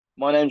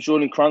My name's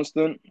Jordan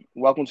Cranston.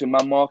 Welcome to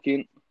Man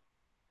Marking.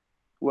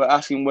 We're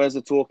asking where's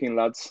the talking,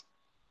 lads?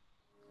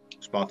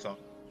 Spot on.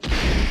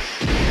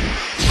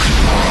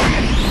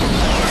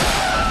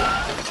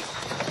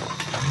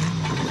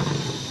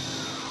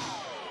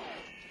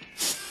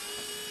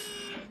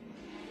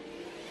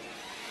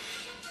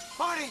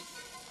 Marty!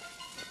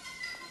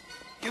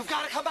 You've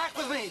got to come back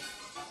with me!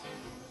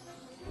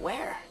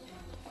 Where?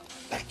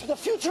 Back to the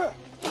future!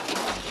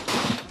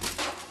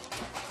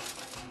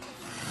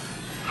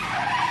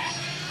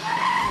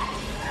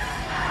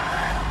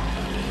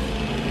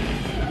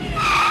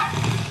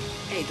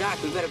 Hey,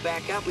 Doc, we better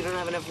back up. We don't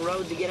have enough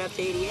road to get up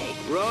to 88.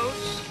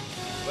 Roads?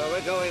 Where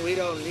we're going, we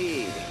don't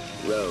need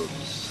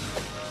roads.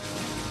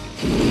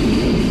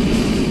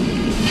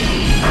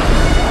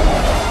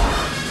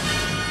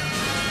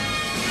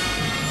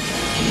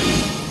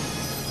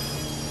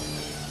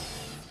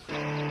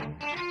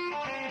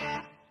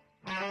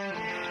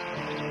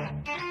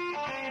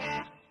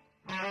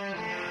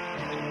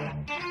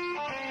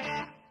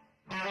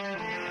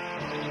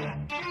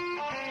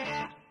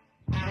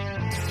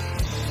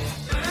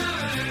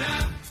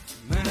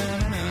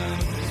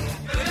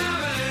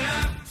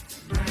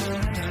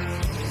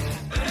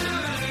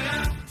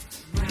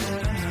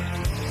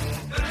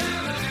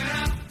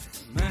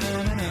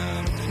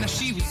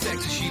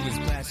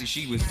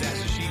 She was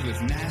sassy, she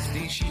was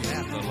nasty, she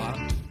had a lot.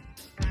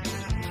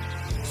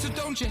 So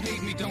don't you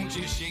hate me, don't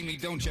you shame me,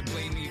 don't you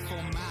blame me for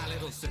my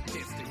little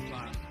sadistic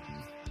plot.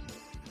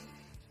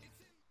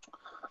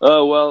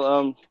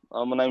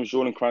 My name's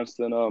Jordan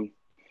Cranston. I'm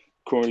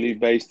currently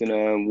based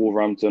in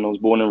Wolverhampton. I was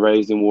born and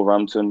raised in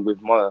Wolverhampton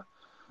with my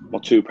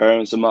two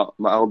parents and my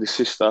eldest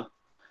sister.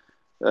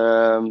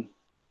 I've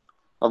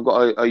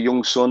got a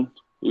young son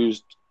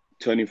who's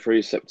turning 3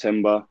 in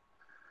September,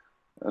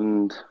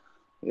 and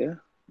yeah.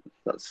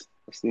 That's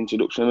the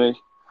introduction to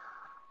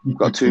me.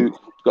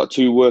 Got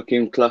two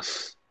working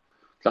class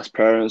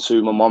parents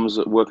who my mum's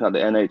working at the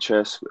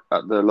NHS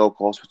at the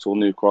local hospital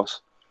New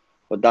Cross.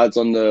 My dad's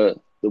on the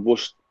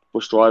bus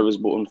drivers,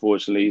 but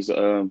unfortunately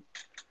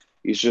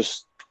he's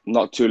just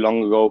not too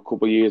long ago, a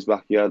couple of years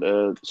back, he had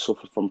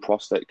suffered from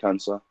prostate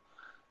cancer,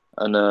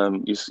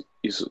 and he's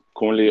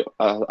currently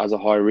as a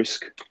high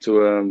risk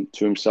to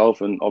himself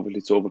and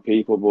obviously to other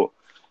people, but.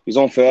 He's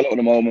on furlough at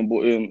the moment, but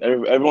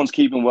everyone's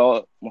keeping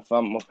well. My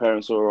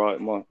parents are all right.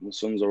 My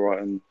son's all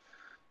right, and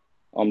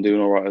I'm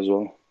doing all right as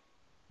well.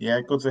 Yeah,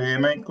 good to hear,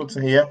 mate. Good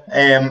to hear.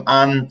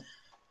 And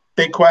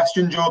big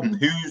question, Jordan.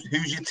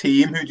 Who's your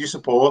team? Who do you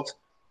support?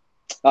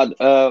 I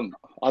don't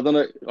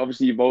know.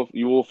 Obviously,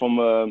 you all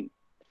from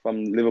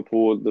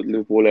Liverpool, the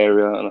Liverpool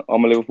area, and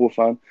I'm a Liverpool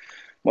fan.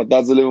 My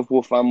dad's a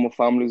Liverpool fan. My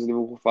family's a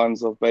Liverpool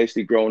fans. I've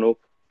basically grown up,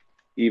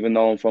 even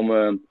though I'm from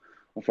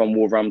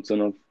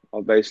Wolverhampton.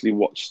 I've basically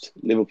watched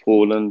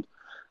Liverpool and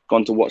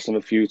gone to watch them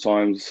a few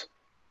times.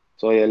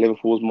 So yeah,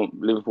 Liverpool's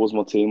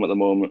my team at the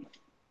moment.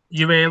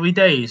 Your early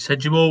days,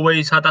 had you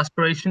always had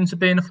aspirations of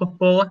being a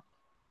footballer?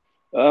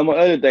 My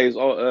early days,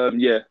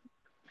 yeah.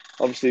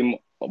 Obviously,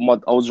 I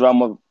was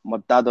around my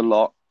dad a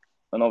lot,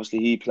 and obviously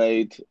he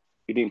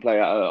didn't play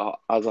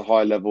as a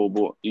high level,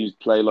 but he would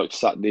play like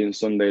Saturday and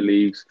Sunday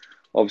leagues.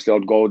 Obviously,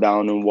 I'd go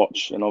down and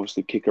watch and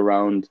obviously kick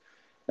around.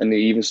 And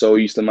even so,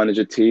 he used to manage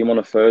a team on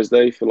a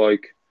Thursday for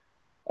like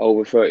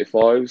over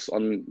 35s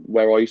on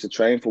where I used to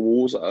train for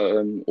Wolves at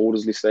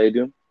Aldersley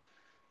Stadium.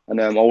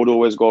 And I would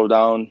always go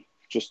down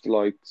just to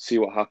like see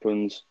what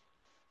happens.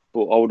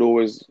 But I would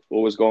always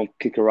go and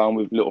kick around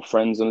with little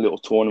friends and little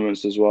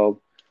tournaments as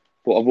well.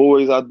 But I've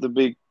always had the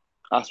big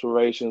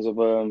aspirations of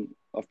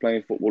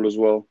playing football as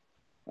well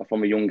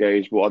from a young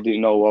age. But I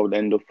didn't know I would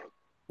end up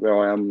where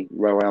I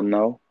am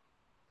now.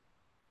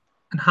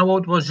 And how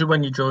old was you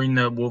when you joined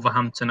the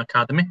Wolverhampton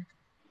Academy?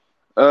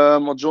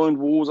 I joined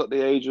Wolves at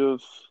the age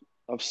of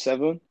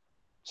 7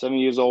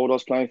 years old. I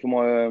was playing for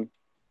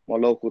my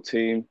local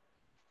team,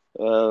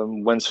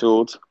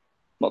 Wensfield,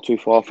 not too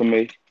far from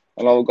me,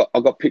 and I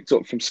got picked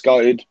up from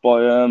scouted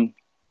by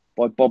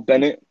Bob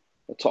Bennett,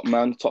 a top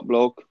man, top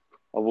bloke.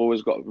 I've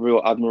always got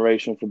real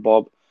admiration for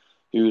Bob,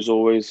 who's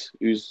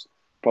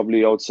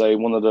probably I would say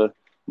one of the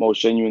most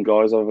genuine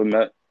guys I've ever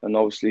met, and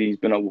obviously he's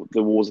been at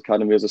the Wolves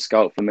Academy as a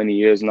scout for many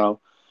years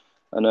now,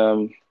 and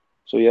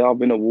so yeah, I've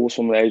been at Wolves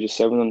from the age of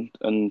 7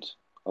 and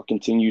I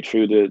continued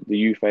through the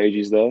youth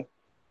ages there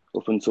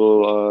up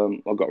until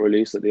I got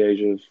released at the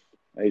age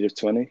of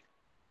 20.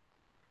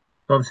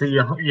 Obviously,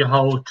 your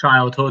whole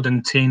childhood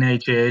and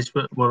teenage years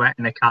were at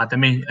an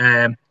academy.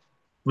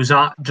 Was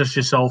that just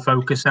your sole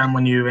focus then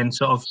when you were in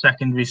sort of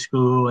secondary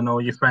school and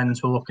all your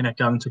friends were looking at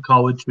going to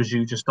college? Was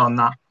you just on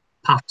that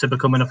path to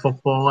becoming a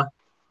footballer?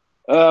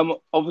 At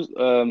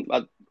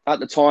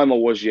the time I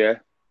was, yeah.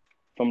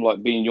 From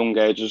like being young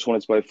age, I just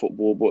wanted to play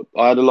football, but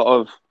I had a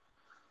lot of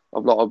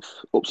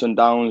ups and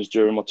downs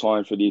during my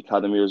time for the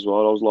academy as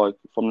well. I was like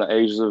from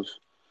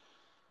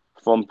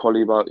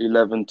probably about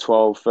 11,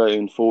 12,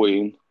 13,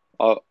 14,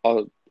 I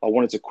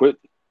wanted to quit,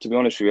 to be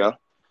honest with you,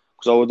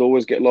 because I would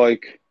always get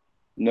like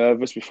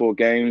nervous before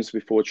games,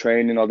 before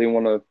training. I didn't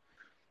want to.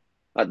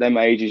 At them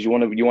ages, you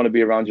want to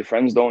be around your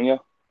friends, don't you?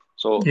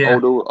 So Yeah.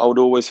 I would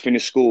always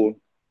finish school,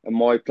 and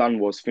my plan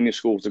was finish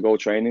school to go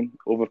training.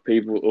 All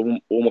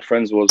my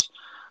friends was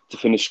to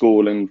finish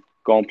school and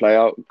go and play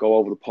out, go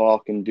over the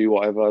park and do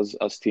whatever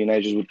as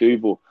teenagers would do.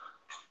 But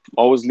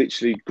I was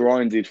literally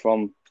grinded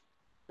from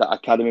that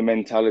academy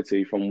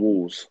mentality from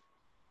Wolves,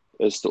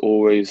 as to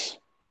always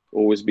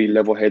be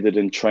level headed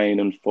and train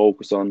and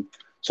focus on.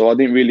 So I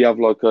didn't really have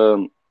like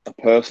a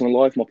personal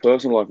life. My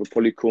personal life would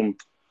probably come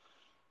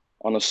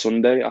on a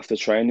Sunday after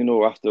training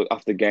or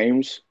after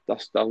games.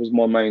 That was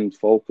my main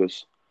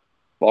focus.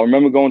 But I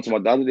remember going to my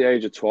dad at the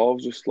age of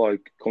 12, just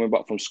like coming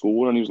back from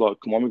school, and he was like,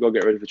 "Come on, we gotta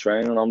get ready for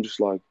training." And I'm just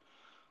like,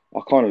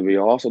 "I can't even be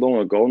arsed. I don't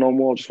want to go no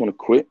more. I just want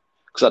to quit."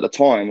 Because at the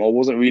time, I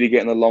wasn't really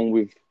getting along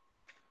with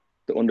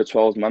the under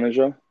 12s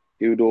manager.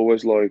 He would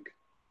always like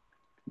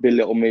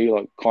belittle me,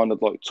 like kind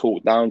of like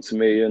talk down to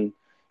me and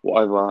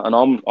whatever. And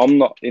I'm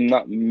not in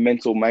that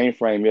mental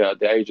mainframe yet at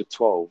the age of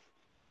 12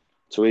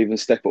 to even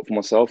step up for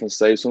myself and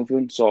say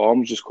something. So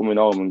I'm just coming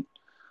home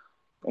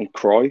and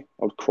cry.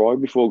 I'd cry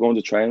before going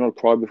to training. I'd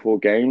cry before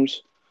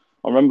games.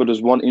 I remember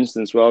there's one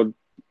instance where I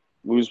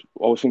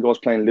was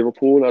playing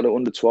Liverpool at the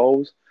under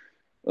 12s,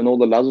 and all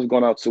the lads have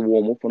gone out to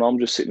warm up, and I'm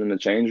just sitting in the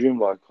change room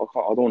like I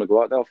don't want to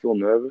go out there. I feel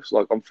nervous,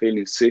 like I'm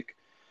feeling sick.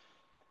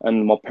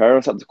 And my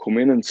parents had to come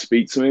in and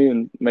speak to me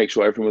and make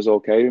sure everything was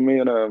okay with me.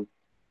 And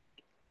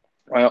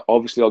I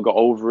got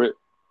over it.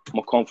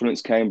 My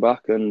confidence came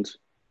back, and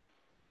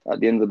at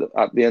the end of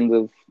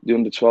the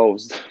under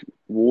 12s,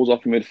 Wolves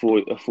offered me a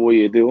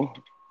 4-year deal.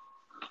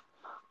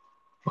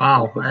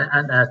 Wow.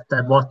 And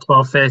at what,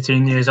 12,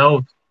 13 years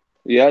old?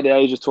 Yeah, at the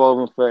age of 12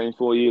 and 13,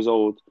 4 years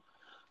old,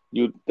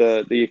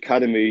 the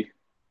academy.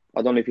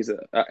 I don't know if it's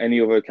at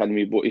any other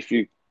academy, but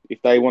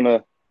if they want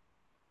to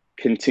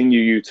continue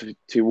you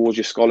towards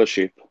your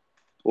scholarship,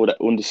 or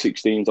the under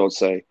 16s, I'd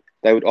say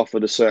they would offer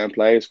the certain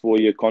players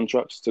 4-year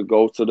contracts to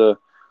go to the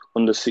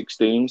under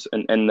 16s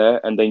and end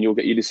there, and then you'll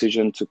get your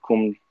decision to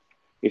come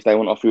if they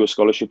want to offer you a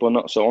scholarship or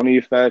not. So only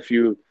a fair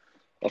few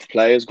of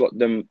players got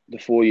them the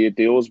 4-year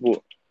deals,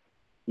 but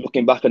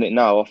looking back on it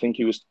now, I think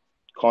it was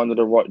kind of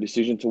the right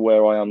decision to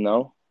where I am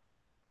now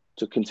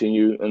to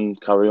continue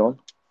and carry on.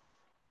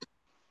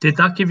 Did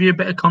that give you a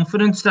bit of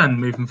confidence then,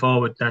 moving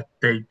forward, that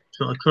they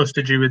sort of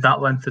trusted you with that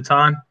length of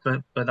time,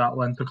 for that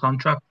length of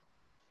contract?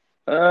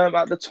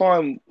 At the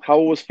time,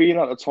 how I was feeling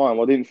at the time,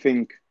 I didn't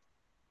think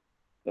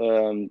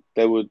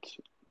they would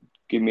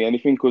give me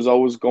anything, because I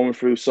was going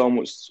through so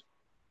much.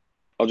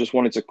 I just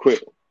wanted to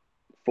quit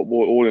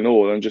football all in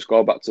all and just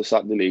go back to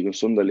Saturday League and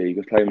Sunday League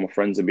and play with my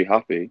friends and be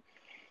happy.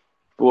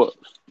 But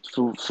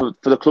for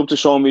the club to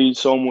show me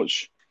so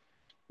much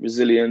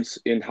resilience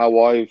in how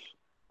I've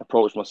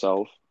approached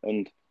myself,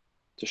 and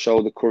to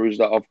show the courage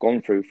that I've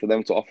gone through, for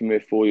them to offer me a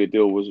 4-year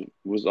deal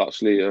was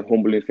actually a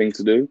humbling thing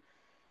to do.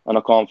 And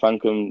I can't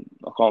thank them.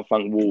 I can't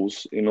thank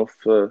Wolves enough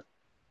for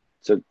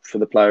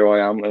the player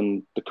I am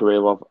and the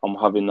career I'm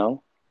having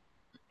now.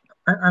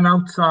 And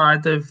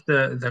outside of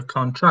the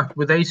contract,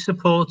 were they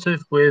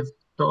supportive with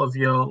sort of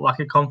your lack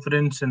of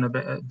confidence and the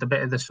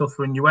bit of the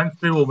suffering you went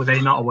through, or were they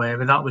not aware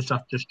of that? Was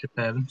that just your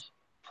parents?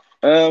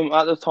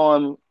 At the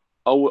time,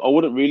 I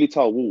wouldn't really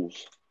tell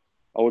Wolves.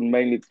 I would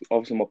mainly,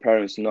 obviously, my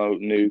parents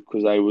knew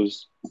because they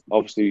was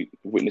obviously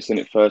witnessing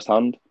it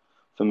firsthand.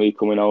 For me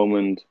coming home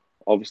and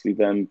obviously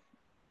them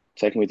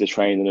taking me to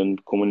training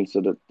and coming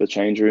into the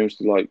change rooms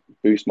to like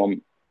boost my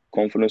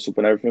confidence up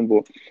and everything.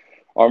 But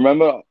I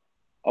remember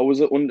I was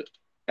at under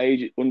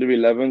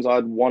 11s. I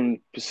had one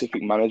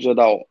specific manager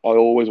that I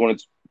always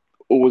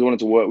wanted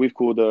to work with,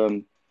 called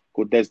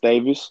Des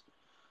Davis.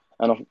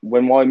 And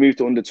when I moved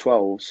to under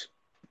 12s,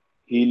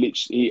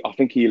 I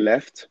think he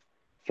left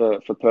for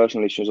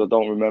personal issues. I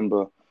don't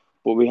remember,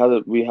 but we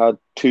had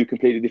two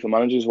completely different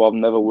managers who I've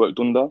never worked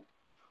under.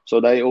 So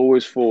they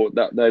always thought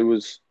that they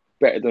was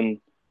better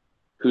than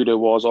who they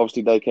was.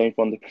 Obviously, they came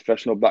from the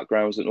professional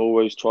backgrounds and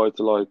always tried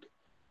to like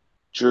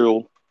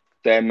drill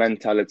their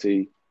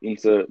mentality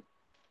into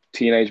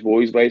teenage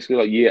boys, basically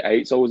like year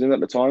 8s I was in at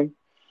the time,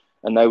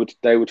 and they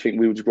would think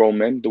we was grown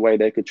men the way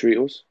they could treat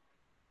us.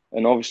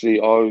 And obviously,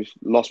 I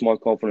lost my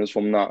confidence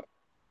from that.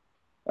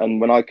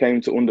 And when I came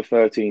to under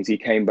 13s, he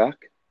came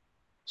back.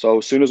 So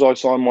as soon as I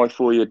signed my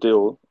 4-year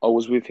deal, I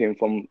was with him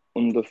from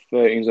under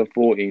 13s and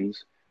 14s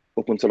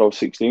up until I was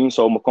 16.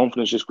 So my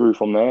confidence just grew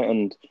from there.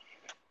 And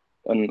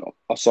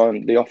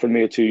they offered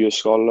me a 2-year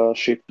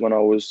scholarship when I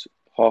was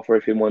halfway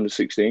through my under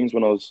 16s,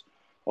 when I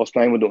was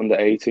playing with the under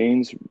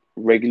 18s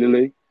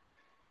regularly.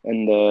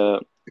 And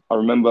I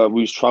remember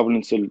we was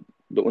travelling to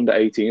the under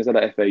 18s at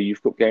the FA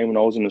Youth Cup game, and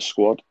I was in the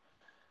squad.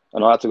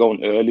 And I had to go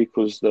in early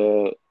because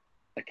the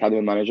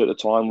academy manager at the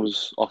time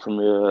was offering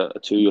me a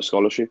 2-year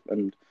scholarship,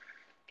 and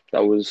I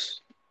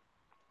was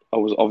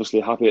obviously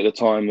happy at the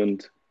time,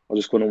 and I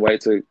just couldn't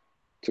wait to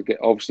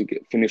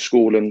finish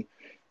school and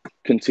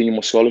continue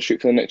my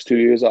scholarship for the next 2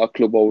 years at a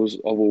club I've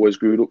always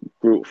grew up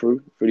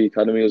through the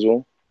academy as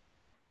well.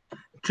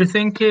 Do you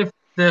think if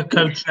the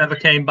coach never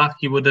came back,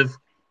 you would have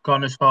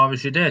gone as far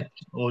as you did,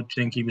 or do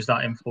you think he was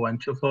that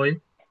influential for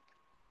you?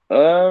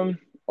 I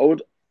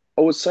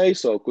would say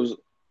so, because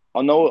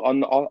I know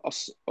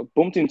I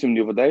bumped into him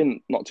the other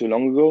day, not too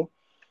long ago,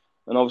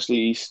 and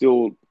obviously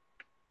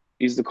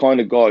he's the kind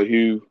of guy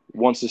who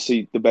wants to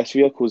see the best for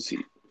you. Because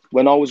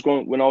when I was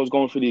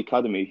going through the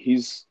academy,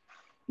 his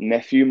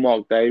nephew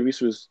Mark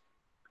Davies was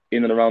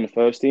in and around the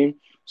first team,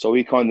 so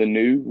he kind of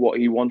knew what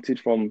he wanted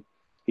from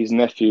his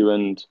nephew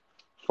and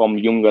from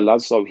younger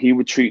lads. So he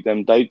would treat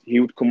them. He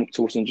would come up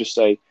to us and just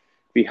say,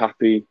 "Be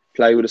happy,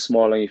 play with a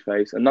smile on your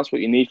face," and that's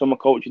what you need from a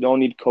coach. You don't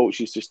need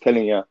coaches just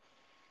telling you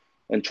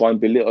and try and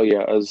belittle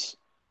you as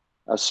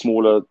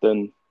smaller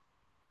than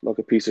like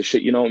a piece of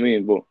shit. You know what I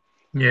mean? But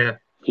Yeah.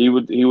 he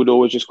would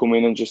always just come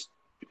in and just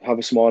have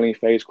a smile on your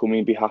face, come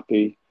in, be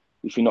happy.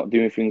 If you're not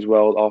doing things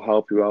well, I'll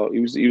help you out. He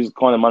was the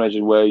kind of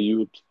manager where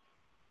he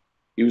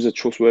was a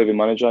trustworthy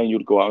manager and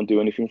you'd go out and do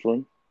anything for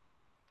him.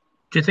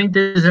 Do you think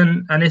there's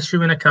an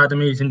issue in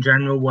academies in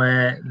general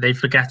where they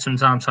forget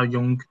sometimes how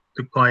young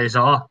the players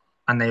are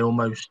and they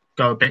almost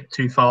go a bit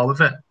too far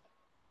with it?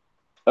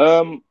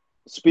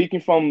 Speaking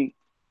from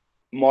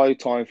my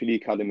time for the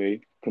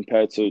academy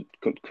compared to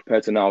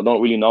now, I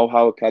don't really know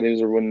how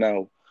academies are run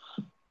now,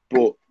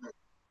 but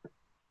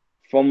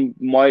from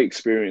my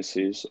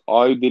experiences,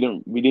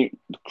 the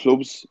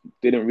clubs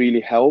didn't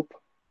really help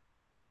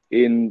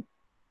in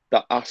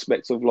that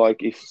aspect of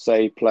like if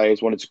say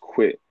players wanted to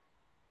quit,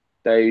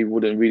 they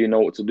wouldn't really know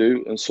what to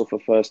do and suffer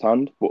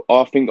firsthand. But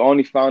I think I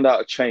only found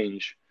out a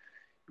change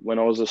when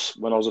I was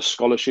a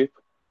scholarship.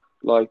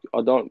 Like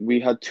we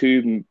had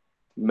two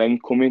men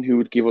come in who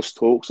would give us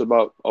talks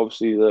about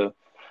obviously the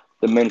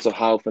mental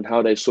health and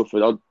how they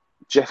suffered. I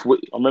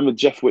remember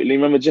Jeff Whitley.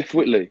 Remember Jeff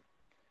Whitley?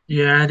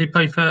 Yeah, they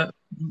play for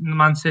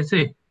Man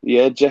City.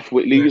 Yeah, Jeff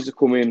Whitley used to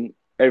come in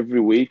every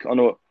week on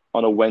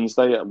a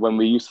Wednesday when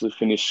we used to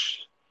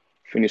finish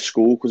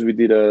school because we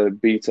did a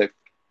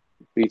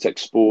BTEC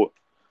sport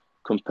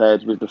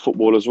compared with the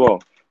football as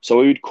well.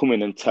 So he would come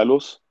in and tell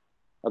us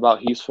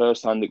about his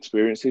first-hand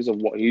experiences of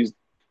what he's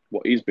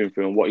been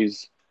through and what he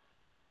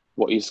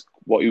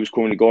was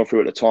currently going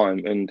through at the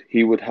time, and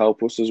he would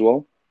help us as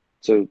well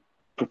to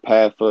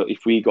prepare for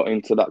if we got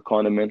into that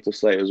kind of mental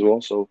state as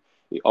well. So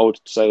I would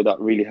say that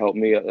really helped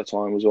me at the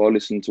time as well,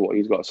 listening to what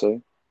he's got to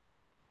say.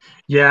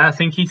 Yeah, I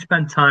think he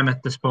spent time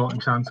at the Sporting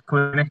Chance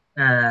Clinic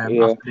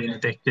after being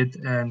addicted.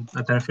 I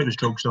don't know if it was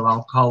drugs or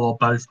alcohol or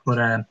both,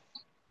 but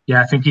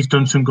yeah, I think he's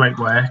done some great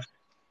work,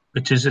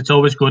 it's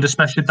always good,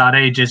 especially at that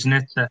age, isn't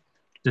it,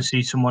 to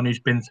see someone who's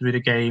been through the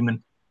game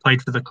and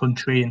played for the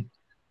country and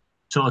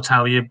sort of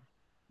tell you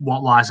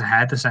what lies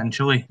ahead,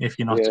 essentially, if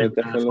you're not too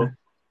careful.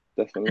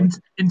 Definitely.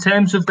 In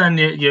terms of then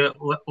your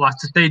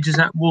latter stages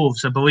at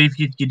Wolves, I believe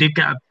you did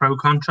get a pro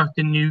contract,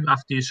 didn't you,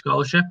 after your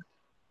scholarship?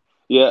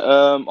 Yeah,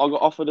 I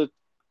got offered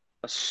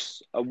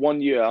a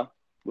 1 year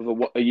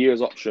with a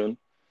year's option,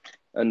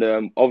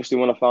 and obviously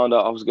when I found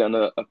out I was getting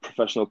a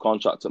professional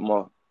contract at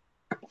my,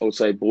 I would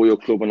say, boy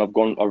club, and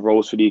I've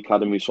rose for the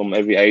academies from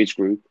every age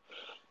group.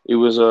 It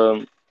was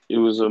a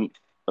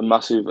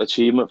massive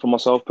achievement for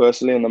myself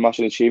personally, and a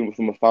massive achievement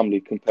for my family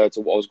compared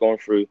to what I was going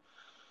through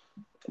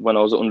when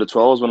I was at under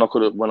 12s,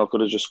 when I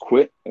could have just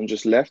quit and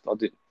just left. I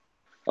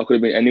could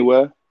have been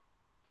anywhere,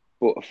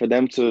 but for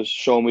them to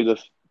show me the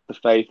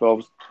faith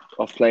of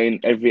playing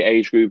every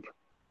age group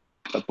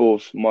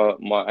above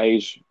my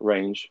age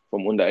range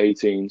from under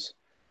 18s,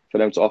 for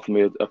them to offer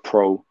me a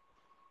pro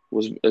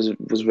was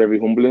very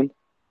humbling,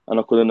 and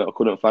I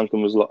couldn't thank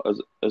them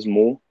as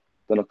more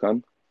than I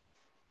can.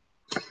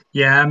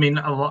 Yeah, I mean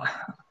a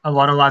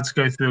lot of lads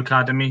go through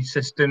academy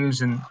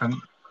systems, and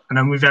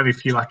only very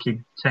few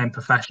actually turn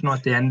professional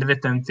at the end of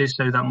it, don't they?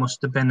 So that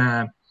must have been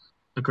a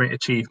great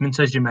achievement,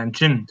 as you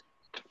mentioned.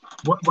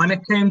 When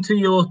it came to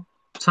your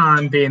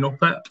time being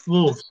up at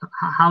Wolves,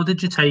 how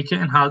did you take it,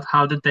 and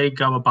how did they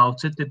go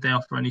about it? Did they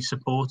offer any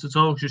support at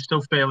all? Because you're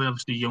still fairly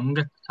obviously young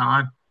at the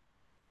time.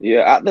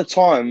 Yeah, at the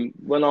time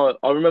when I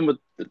remember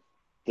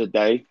the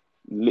day,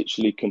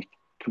 literally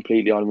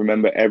completely. I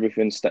remember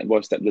everything step by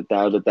step.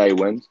 The day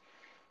went.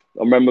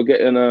 I remember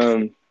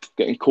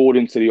getting called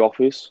into the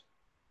office,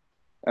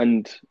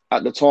 and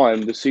at the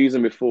time, the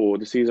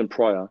season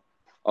prior,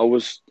 I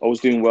was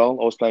doing well.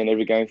 I was playing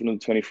every game for the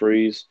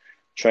 23s,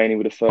 training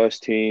with the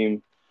first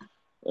team,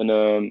 and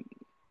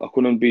I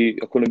couldn't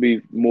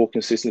be more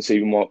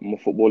consistency with my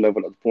football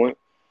level at the point.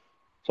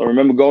 So I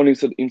remember going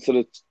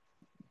into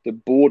the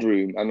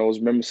boardroom, and I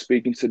remember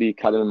speaking to the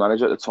academy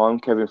manager at the time,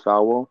 Kevin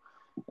Fowell,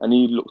 and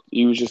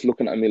he was just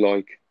looking at me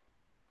like,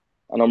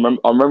 and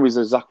I remember his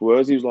exact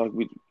words. He was like,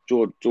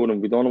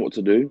 "Jordan, we don't know what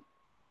to do.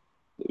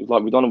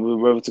 Like, we don't know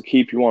whether to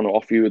keep you on or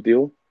offer you a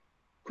deal,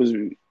 because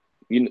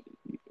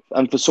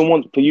and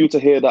for you to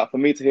hear that, for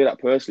me to hear that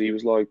personally, he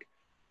was like,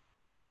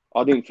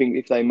 I didn't think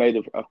if they made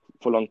a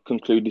full-on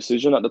conclude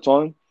decision at the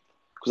time,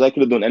 because they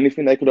could have done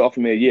anything. They could have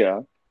offered me a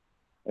year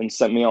and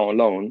sent me out on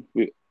loan.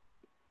 But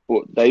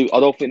I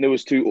don't think they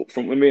was too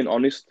upfront with me and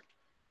honest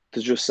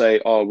to just say,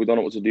 "Oh, we don't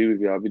know what to do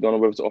with you. We don't know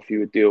whether to offer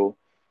you a deal."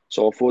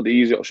 So I thought the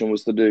easy option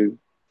was to do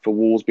for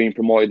Wolves being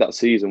promoted that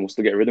season was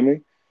to get rid of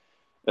me.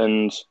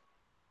 And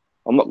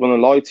I'm not going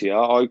to lie to you,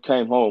 I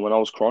came home and I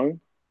was crying.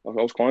 I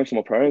was crying to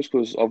my parents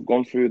because I've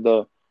gone through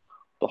the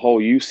the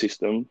whole youth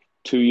system,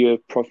 2-year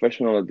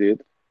professional I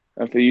did,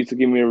 and for you to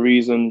give me a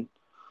reason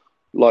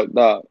like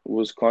that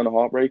was kind of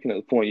heartbreaking at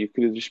the point. You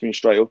could have just been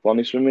straight up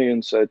honest with me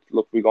and said,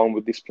 look, we're going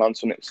with this plan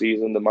for next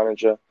season. The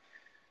manager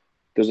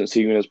doesn't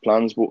see me as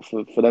plans, but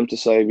for them to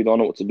say, we don't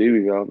know what to do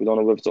with you, we don't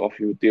know whether to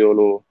offer you a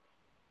deal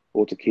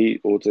or to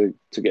keep, or to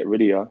get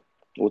rid of you,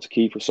 or to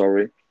keep her,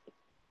 sorry,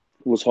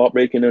 was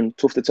heartbreaking and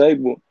tough to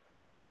take. But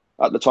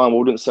at the time, I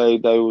wouldn't say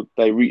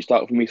they reached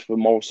out for me for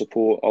moral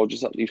support.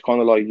 It's kind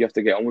of like, you have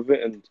to get on with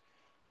it. And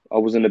I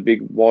was in a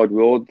big wide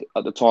world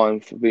at the time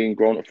for being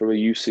grown up through a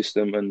youth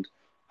system and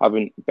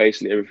having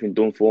basically everything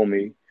done for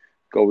me,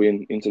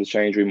 going into the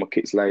change room, my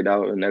kit's laid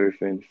out and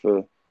everything,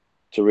 to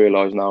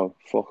realise now,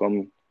 fuck,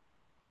 I'm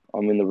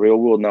in the real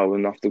world now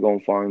and have to go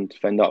and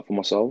fend out for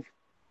myself.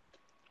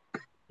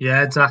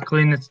 Yeah,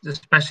 exactly, and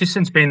especially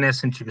since being there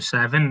since you were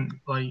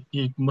 7, like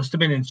you must have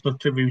been in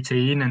such a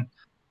routine, and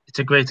it's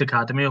a great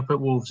academy up at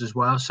Wolves as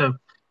well. So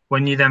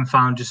when you then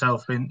found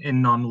yourself in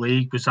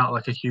non-league, was that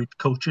like a huge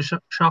culture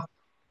shock?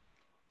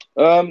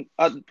 At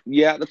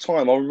the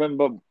time, I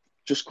remember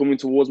just coming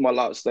towards my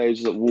last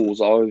stages at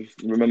Wolves. I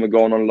remember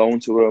going on loan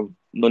to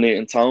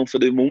Cheltenham Town for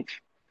the month,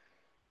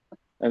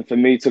 and for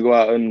me to go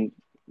out and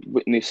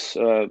witness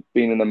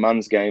being in the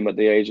man's game at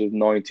the age of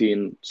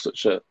 19,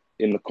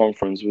 in the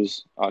conference,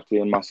 was actually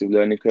a massive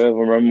learning curve. I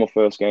remember my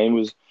first game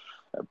was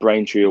at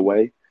Braintree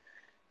away,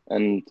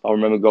 and I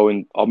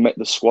remember I met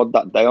the squad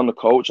that day on the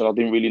coach, and I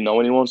didn't really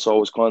know anyone, so I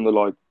was kind of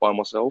like by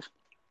myself.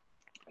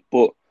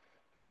 But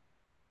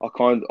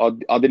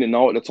I didn't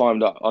know at the time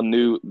that I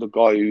knew the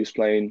guy who was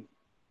playing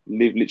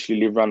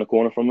literally lived around the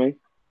corner from me,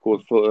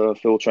 called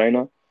Phil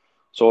Trainer.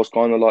 So I was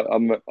kind of like,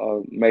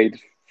 I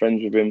made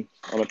friends with him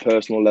on a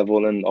personal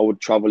level, and I would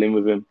travel in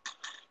with him.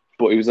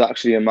 But it was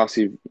actually a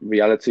massive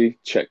reality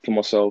check for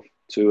myself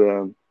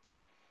to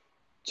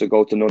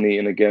go to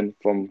Nuneaton again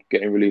from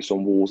getting released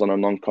on Wolves on a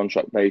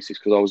non-contract basis,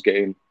 because I was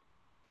getting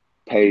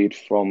paid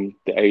from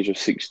the age of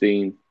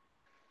 16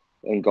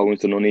 and going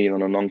to Nuneaton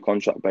on a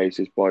non-contract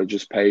basis by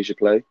just pay as you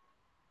play.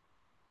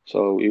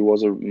 So it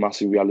was a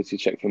massive reality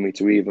check for me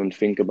to even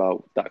think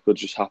about that could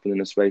just happen in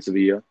the space of a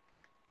year.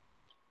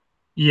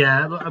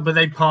 Yeah, but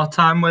they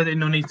part-time, were they,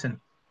 Nuneaton?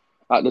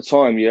 At the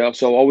time, yeah.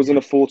 So I was in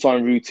a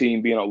full-time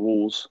routine being at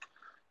Wolves.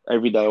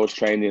 Every day I was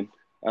training,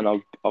 and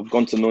I've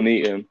gone to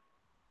Nuneaton,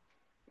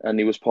 and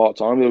he was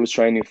part-time. He was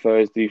training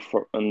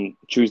and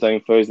Tuesday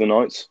and Thursday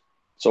nights.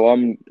 So I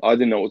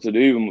didn't know what to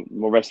do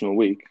the rest of the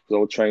week, because I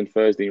would train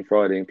Thursday and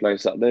Friday and play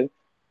Saturday.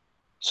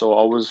 So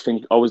I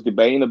was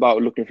debating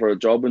about looking for a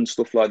job and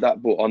stuff like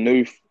that. But I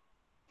knew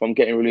from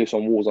getting released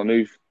on Wolves, I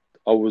knew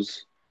I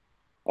was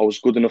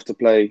good enough to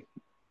play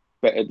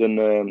better than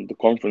the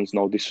conference.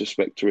 No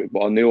disrespect to it,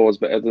 but I knew I was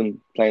better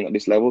than playing at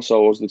this level.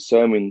 So I was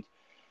determined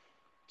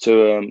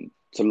to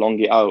long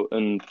it out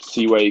and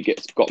see where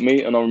it got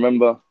me. And I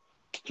remember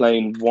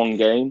playing one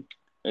game,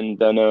 and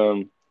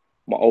then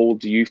my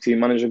old youth team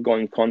manager got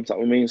in contact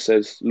with me and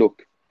says,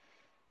 look,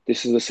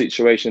 this is the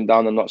situation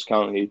down in Notts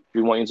County.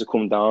 We want you to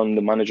come down.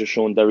 The manager,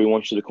 Sean Derry,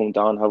 wants you to come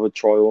down, have a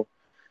trial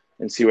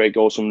and see where it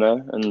goes from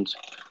there. And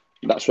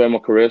that's where my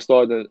career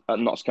started at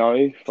Notts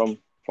County, from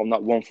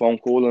that one phone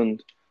call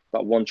and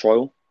that one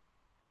trial.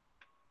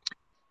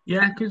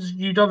 Yeah, because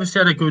you'd obviously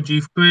had a good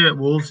youth career at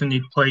Wolves, and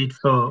you'd played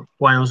for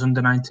Wales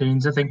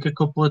under-19s, I think, a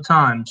couple of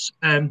times.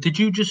 Did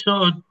you just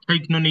sort of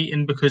take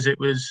Nuneaton because it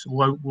was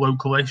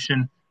localish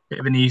and a bit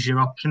of an easier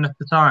option at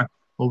the time?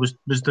 Or was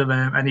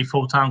there any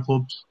full-time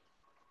clubs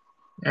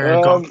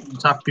got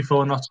contact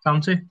before Notts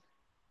County?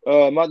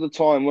 At the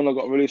time when I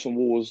got released from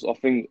Wolves, I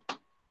think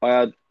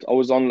I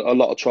was on a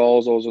lot of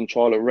trials. I was on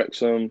trial at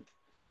Wrexham,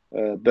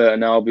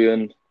 Burton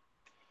Albion,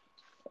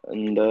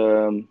 and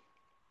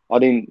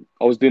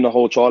I was doing the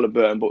whole trial at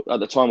Burton, but at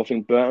the time I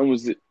think Burton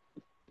was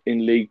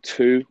in League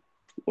 2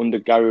 under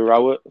Gary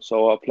Rowett.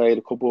 So I played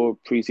a couple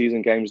of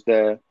pre-season games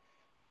there,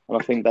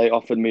 and I think they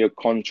offered me a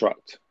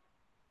contract.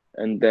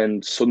 And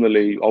then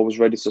suddenly I was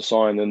ready to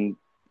sign, and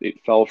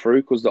it fell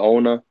through because the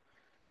owner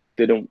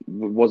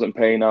wasn't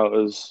paying out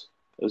as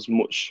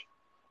much.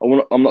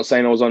 I'm not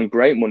saying I was on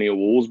great money at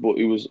Wolves, but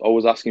I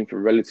was asking for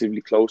relatively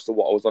close to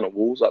what I was on at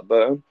Wolves at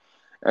Burton,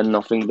 and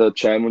I think the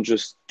chairman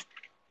just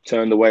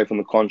turned away from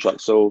the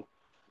contract. So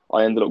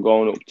I ended up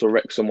going up to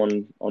Wrexham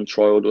on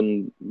trial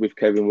with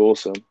Kevin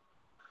Wilson.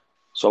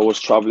 So I was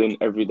travelling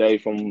every day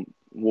from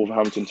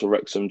Wolverhampton to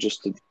Wrexham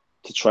just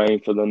to train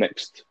for the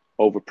next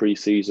over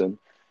pre-season,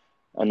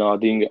 and I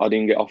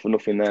didn't get offered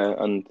nothing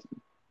there. And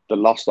the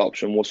last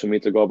option was for me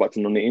to go back to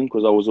Nuneaton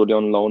because I was already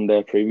on loan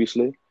there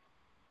previously.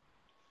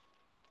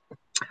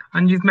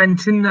 And you've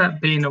mentioned that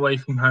being away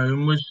from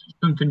home was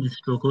something you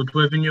struggled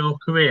with in your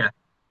career.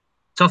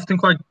 It's often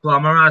quite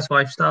glamorised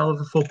lifestyle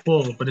of a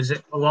football, but is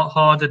it a lot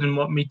harder than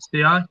what meets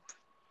the eye?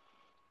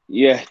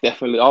 Yeah,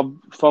 definitely.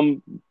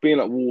 From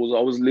being at Wolves,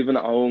 I was living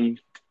at home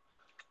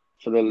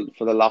for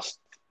the last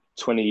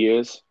 20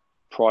 years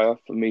prior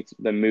for me to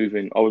then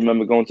moving. I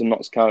remember going to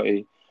Notts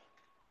County,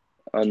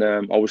 and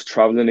I was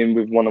travelling in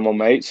with one of my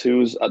mates who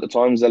was at the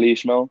time Zelly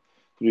Ishmael,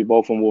 because we were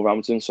both from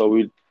Wolverhampton, so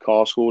we'd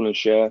car school and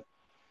share.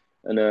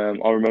 And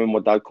I remember my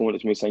dad coming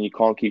up to me saying, "You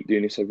can't keep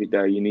doing this every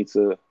day. You need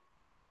to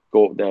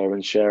go up there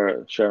and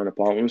share an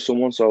apartment with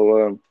someone."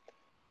 So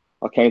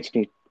I came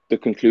to the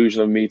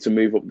conclusion of me to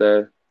move up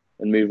there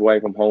and move away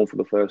from home for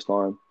the first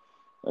time.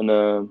 And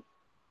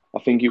I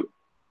think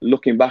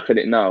looking back at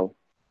it now,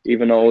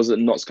 even though I was at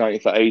Notts County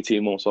for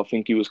 18 months, I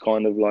think it was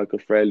kind of like a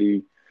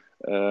fairly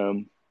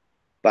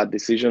bad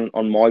decision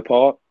on my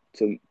part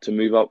to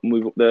move up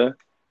there,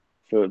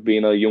 for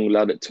being a young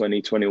lad at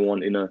 20,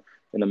 21 in a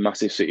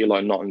massive city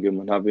like Nottingham,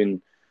 and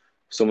having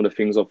some of the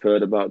things I've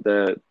heard about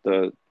the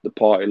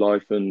party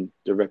life and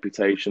the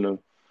reputation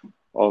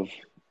of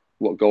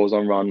what goes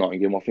on around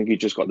Nottingham. I think he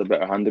just got the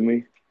better hand of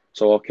me.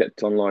 So I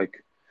kept on,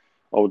 like,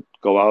 I would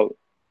go out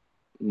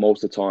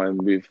most of the time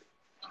with.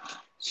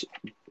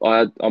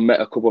 I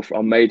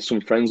made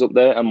some friends up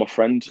there, and my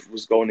friend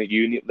was going to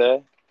uni up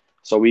there,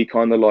 so we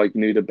kind of like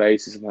knew the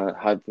basis of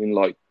having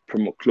like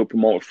club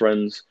promoter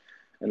friends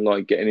and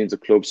like getting into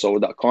clubs. So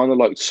that kind of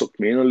like sucked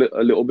me in a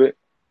little bit.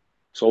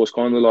 So I was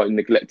kind of like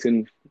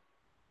neglecting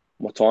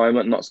my time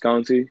at Notts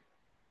County,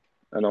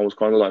 and I was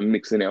kind of like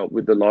mixing it up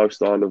with the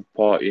lifestyle of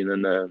partying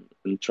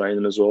and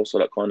training as well. So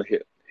that kind of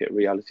hit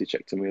reality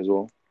check to me as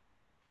well.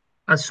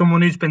 As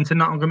someone who's been to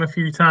Nottingham a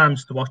few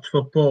times to watch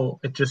football,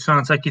 it just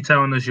sounds like you're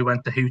telling us you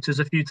went to Hooters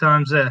a few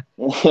times there.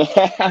 Yeah,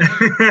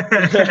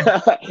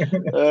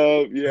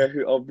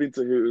 I've been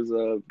to Hooters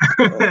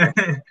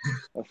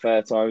a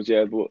fair times,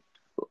 yeah. But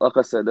like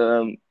I said,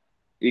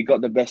 he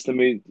got the best of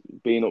me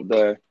being up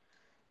there.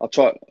 I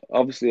tried.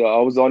 Obviously,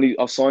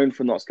 I signed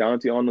for Notts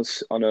County only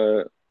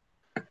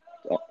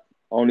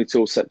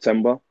till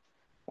September,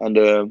 and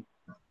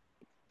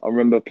I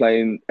remember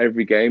playing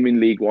every game in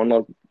League One.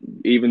 Like,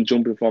 even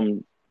jumping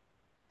from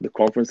the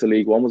conference to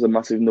League One was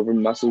another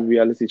massive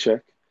reality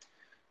check.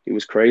 It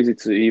was crazy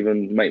to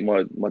even make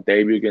my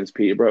debut against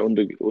Peterborough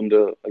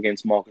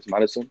against Marcus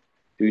Maddison,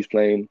 who's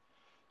played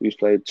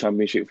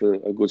Championship for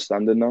a good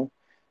standard now.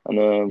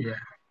 And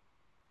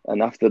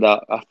and after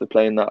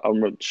playing that, I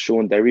remember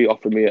Sean Derry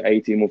offered me an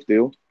 18-month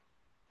deal,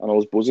 and I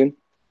was buzzing,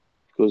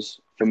 because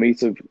for me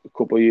to a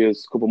couple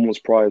of months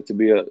prior to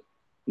be at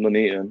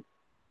Nuneaton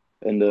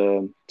and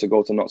to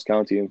go to Notts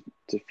County, and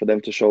for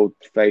them to show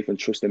faith and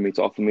trust in me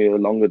to offer me a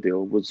longer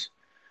deal was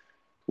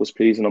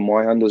pleasing on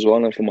my hand as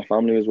well, and for my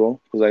family as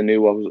well, because I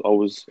knew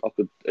I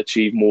could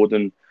achieve more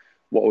than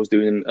what I was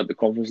doing at the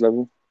conference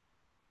level.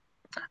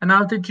 And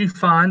how did you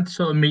find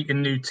sort of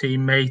meeting new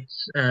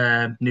teammates,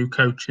 new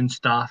coaching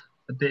staff?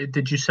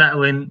 Did you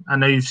settle in? I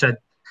know you said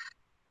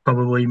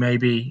probably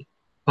maybe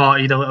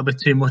partied a little bit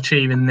too much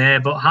even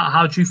there, but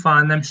how do you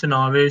find them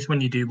scenarios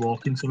when you do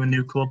walk into a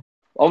new club?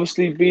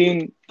 Obviously,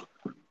 being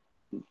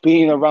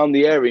around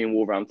the area in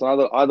Wolverhampton,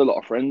 I had a lot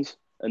of friends,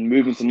 and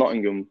moving to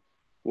Nottingham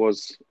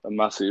was a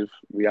massive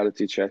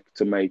reality check.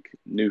 To make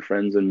new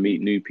friends and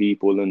meet new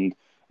people and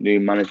new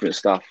management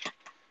staff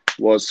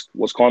was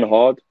kind of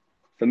hard.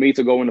 For me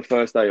to go in the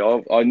first day,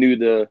 I knew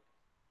the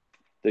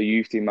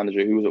youth team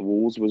manager, who was at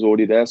Wolves, was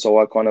already there, so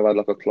I kind of had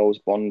like a close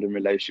bond and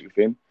relationship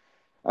with him.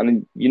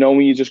 And you know,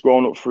 when you're just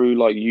growing up through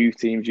like youth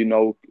teams, you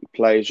know,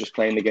 players just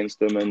playing against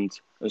them and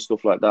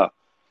stuff like that,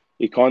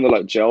 it kind of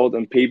like gelled.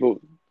 And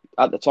people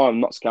at the time,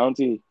 Notts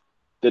County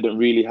didn't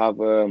really have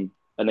an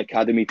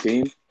academy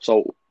team,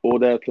 so all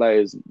their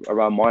players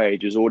around my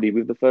age is already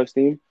with the first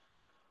team.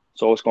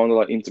 So I was kind of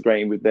like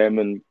integrating with them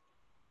and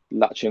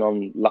latching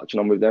on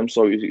with them.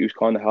 So it was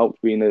kind of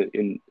helped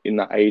being in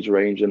that age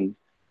range and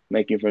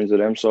making friends with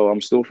them. So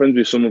I'm still friends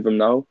with some of them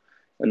now,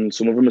 and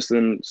some of them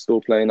are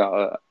still playing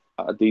at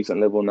a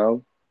decent level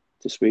now,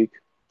 to speak.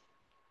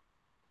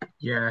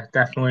 Yeah,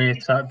 definitely.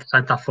 It's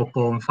like that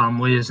football and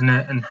family, isn't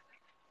it? And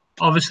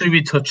obviously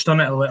we touched on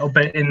it a little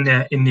bit in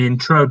the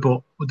intro,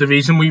 but the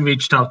reason we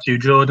reached out to you,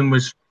 Jordan,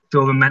 was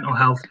during Mental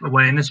Health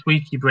Awareness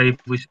Week. You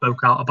bravely spoke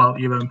out about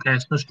your own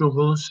personal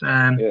struggles,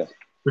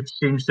 which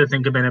seems to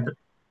think have been a bit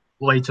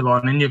later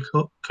on in your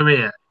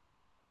career.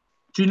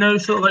 Do you know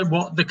sort of like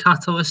what the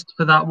catalyst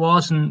for that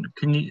was, and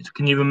can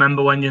you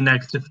remember when your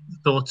negative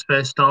thoughts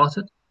first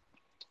started?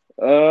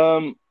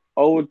 My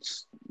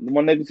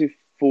negative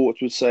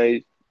thoughts would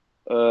say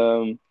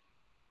when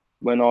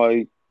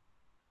I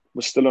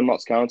was still in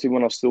Notts County,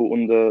 when I was still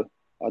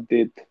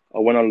I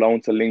went on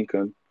loan to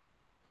Lincoln.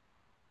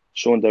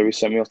 Sean Derry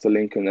sent me off to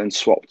Lincoln and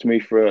swapped me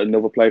for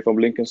another player from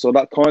Lincoln. So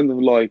that kind of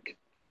like,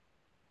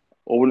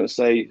 I wouldn't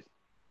say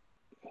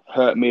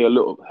hurt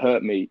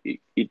me.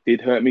 It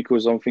did hurt me,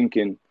 because I'm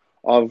thinking,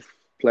 I've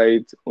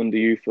played under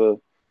you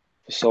for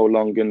so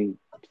long, and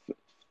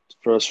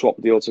for a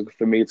swap deal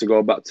for me to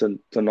go back to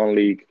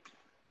non-league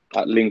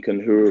at Lincoln,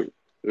 who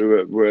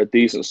were a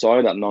decent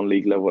side at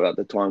non-league level at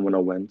the time when I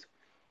went.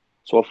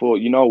 So I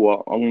thought, you know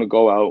what, I'm going to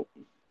go out,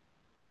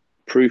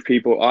 prove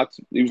people.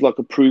 It was like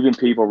a proving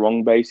people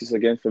wrong basis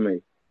again for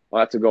me.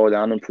 I had to go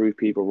down and prove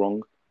people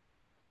wrong.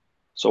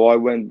 So I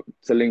went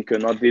to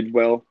Lincoln. I did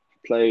well,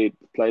 played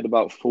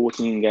about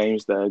 14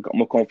 games there, got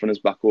my confidence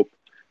back up.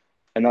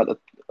 And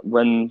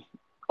when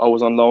I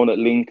was on loan at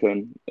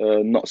Lincoln,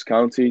 Notts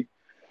County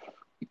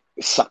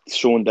sacked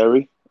Sean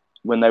Derry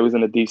when they was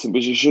in a decent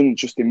position,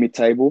 just in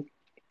mid-table.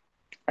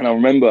 And I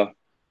remember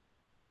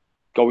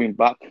going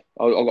back.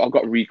 I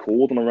got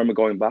recalled, and I remember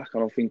going back,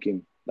 and I'm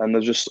thinking, and they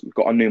just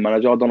got a new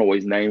manager. I don't know what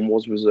his name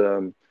was.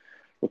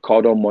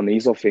 Ricardo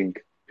Moniz, I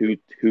think,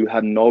 who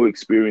had no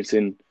experience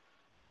in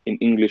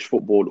English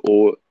football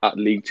or at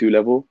League Two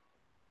level,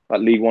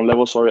 at League One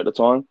level, sorry, at the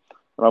time.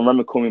 And I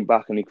remember coming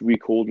back, and he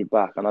recalled me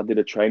back, and I did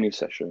a training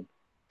session,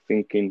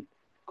 thinking,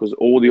 because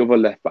all the other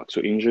left backs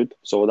were injured,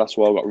 so that's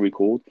why I got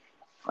recalled.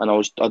 And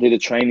I did a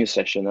training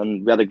session,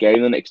 and we had a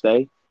game the next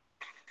day,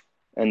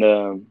 and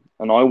I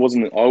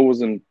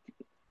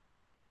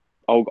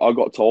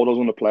got told I was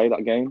going to play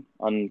that game,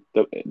 and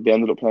they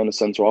ended up playing a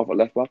centre half at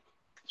left back.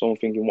 So I'm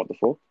thinking, what the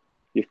fuck?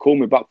 You've called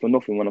me back for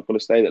nothing when I could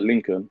have stayed at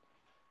Lincoln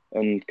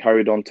and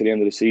carried on to the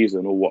end of the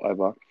season or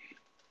whatever.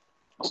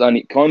 So and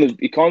it kind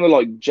of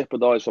like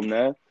jeopardised from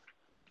there.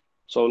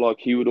 So like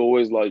he would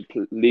always like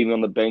leave me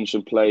on the bench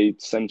and play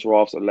centre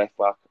halves at left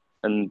back,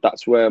 and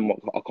that's where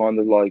I kind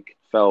of like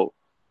felt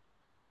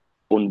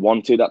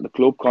unwanted at the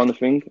club, kind of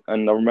thing.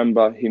 And I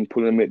remember him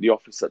pulling me at the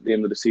office at the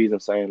end of the season,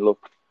 saying,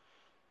 "Look,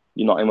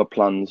 you're not in my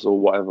plans or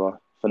whatever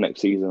for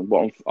next season."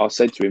 But I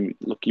said to him,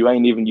 "Look,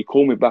 you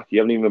called me back. You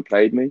haven't even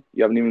played me.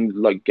 You haven't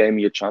even like gave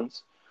me a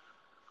chance."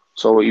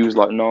 So he was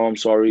like, "No, I'm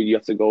sorry. You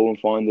have to go and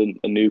find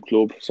a new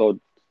club." So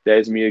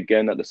there's me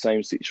again at the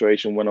same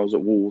situation when I was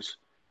at Wolves,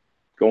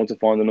 going to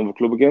find another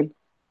club again.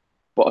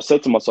 But I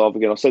said to myself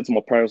again, I said to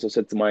my parents, I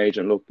said to my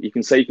agent, "Look, you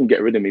can say you can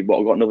get rid of me, but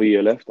I've got another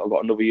year left. I've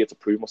got another year to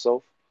prove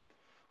myself."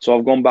 So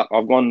I've come back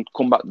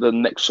the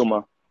next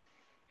summer,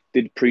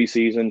 did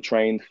pre-season,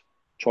 trained,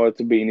 tried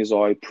to be in his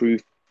eye,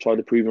 tried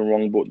to prove him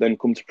wrong, but then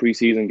come to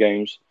pre-season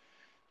games,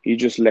 he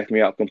just left me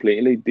out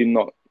completely. Did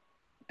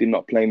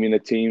not play me in the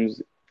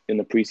teams in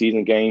the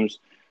pre-season games.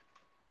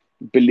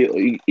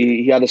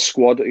 He had a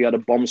squad. He had a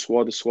bomb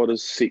squad. The squad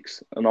of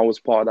 6, and I was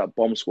part of that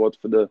bomb squad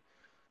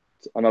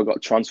and I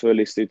got transfer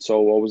listed.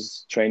 So I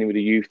was training with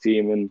the youth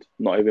team and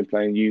not even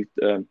playing youth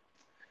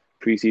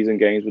pre-season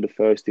games with the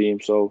first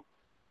team. So,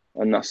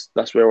 and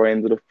that's where I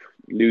ended up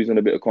losing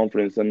a bit of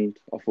confidence. And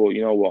I thought,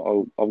 you know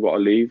what, I've got to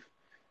leave.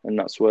 And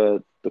that's where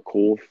the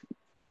call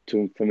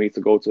for me to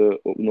go to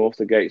up north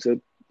to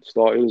Gateshead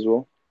started as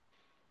well.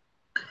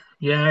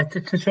 Yeah,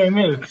 it's a shame,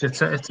 really,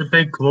 because it's a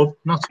big club.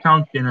 Not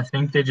counting, I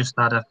think they just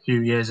had a few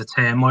years of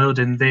turmoil,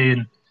 didn't they?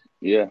 And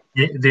yeah,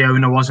 the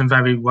owner wasn't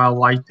very well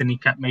liked, and he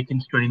kept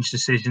making strange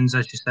decisions,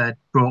 as you said,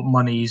 brought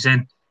monies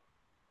in.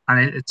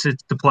 And it's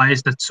the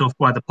players that suffer,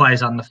 well, the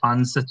players and the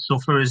fans that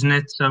suffer, isn't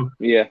it? So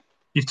yeah.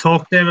 you've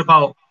talked there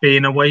about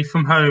being away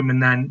from home,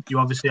 and then you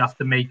obviously have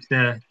to make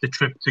the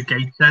trip to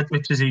Gateshead,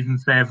 which is even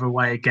further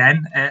away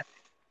again.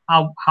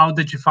 How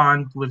did you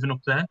find living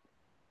up there?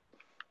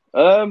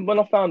 When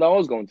I found out I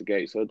was going to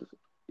Gateshead,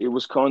 it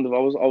was kind of I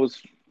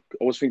was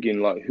thinking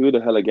like, who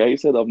the hell are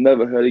Gateshead? I've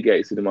never heard of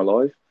Gateshead in my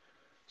life.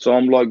 So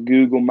I'm like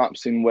Google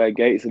Mapsing where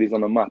Gateshead is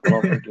on the map, and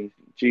I'm thinking,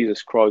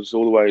 Jesus Christ, it's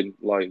all the way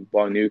like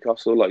by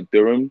Newcastle, like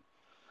Durham,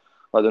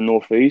 like the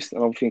northeast.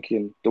 And I'm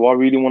thinking, do I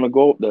really want to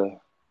go up there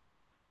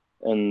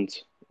and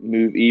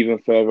move even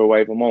further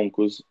away from home?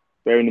 Because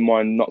bearing in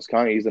mind, Notts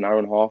County is an hour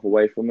and a half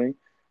away from me,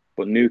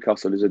 but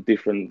Newcastle is a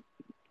different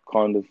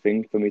kind of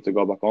thing for me to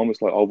go back home.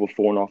 It's like over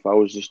 4.5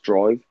 hours just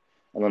drive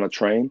and then a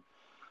train.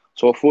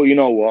 So I thought, you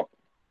know what,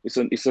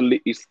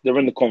 they're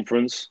in the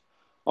conference.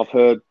 I've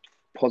heard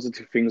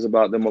positive things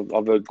about them.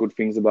 I've heard good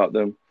things about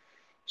them.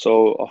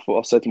 So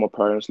I said to my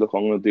parents, look,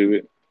 I'm going to do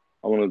it.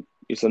 I'm going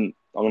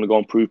to go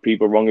and prove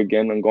people wrong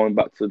again. And going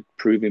back to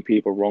proving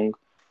people wrong,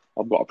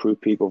 I've got to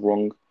prove people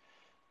wrong.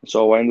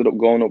 So I ended up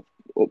going up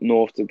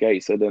north to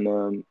Gateshead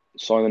and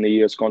signing a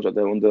year's contract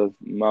there under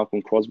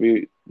Malcolm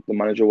Crosby, the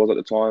manager was at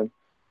the time.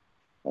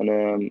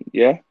 And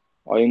yeah,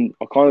 I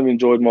kind of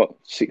enjoyed my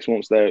 6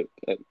 months there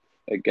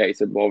at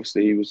Gateshead, but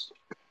obviously it was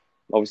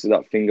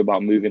that thing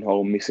about moving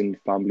home, missing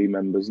family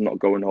members, not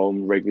going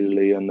home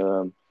regularly,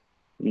 and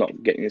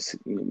not getting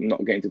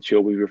to chill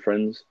with your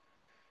friends,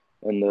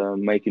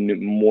 and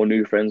making more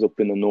new friends up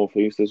in the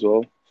northeast as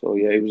well. So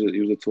yeah, it was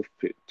a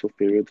tough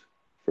period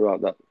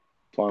throughout that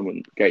time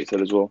at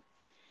Gateshead as well.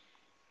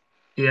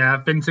 Yeah,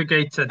 I've been to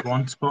Gateshead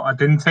once, but I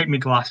didn't take my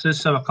glasses,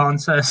 so I can't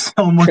say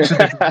so much of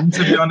the game,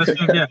 to be honest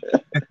with you.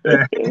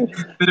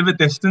 It's a bit of a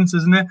distance,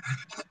 isn't it?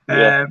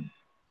 Yeah.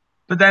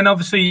 But then,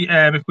 obviously,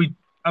 if we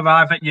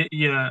arrive at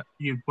you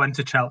went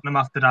to Cheltenham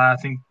after that, I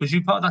think, was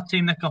you part of that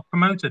team that got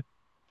promoted?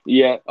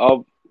 Yeah,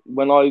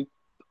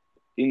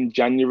 in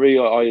January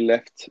I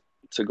left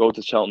to go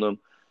to Cheltenham,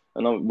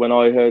 and when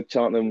I heard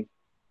Cheltenham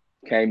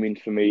came in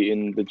for me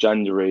in the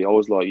January, I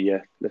was like, yeah,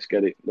 let's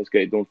get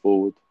it done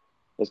forward.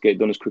 Let's get it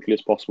done as quickly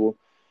as possible.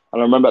 And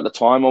I remember at the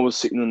time I was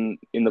sitting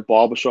in the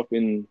barber shop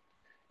in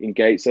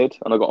Gateshead,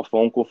 and I got a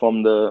phone call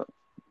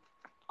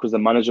because the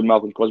manager,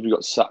 Malcolm Crosby,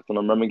 got sacked. And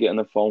I remember getting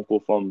a phone call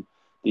from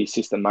the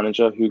assistant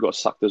manager who got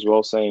sacked as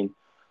well, saying,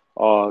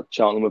 "Oh,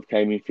 Cheltenham have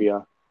came in for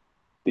you.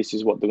 This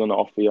is what they're going to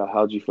offer you.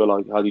 How do you feel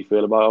about it?"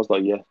 I was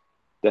like, yeah,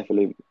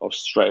 definitely. I was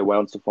straight away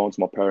onto the phone to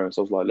my parents.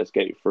 I was like, let's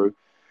get it through.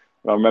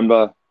 And I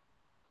remember,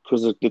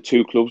 because of the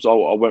two clubs, I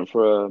went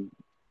for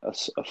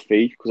a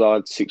fee because I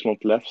had 6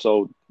 months left.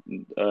 So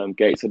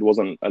Gateshead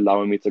wasn't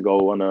allowing me to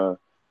go on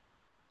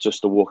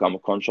just to walk out my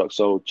contract,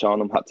 so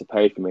Cheltenham had to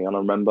pay for me. And I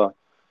remember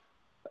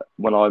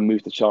when I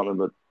moved to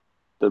Cheltenham,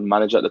 the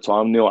manager at the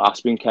time, Neil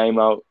Aspin, came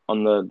out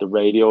on the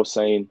radio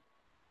saying,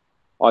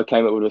 I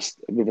came up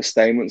with a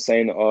statement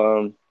saying,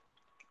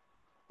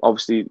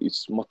 obviously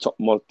it's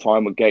my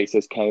time at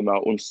Gateshead came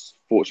out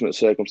unfortunate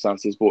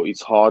circumstances, but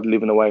it's hard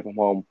living away from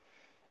home,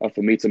 and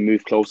for me to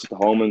move closer to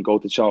home and go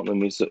to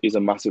Cheltenham is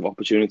a massive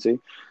opportunity.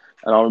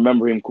 And I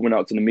remember him coming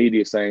out to the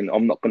media saying,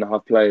 I'm not going to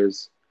have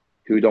players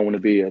who don't want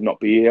to be here not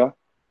be here.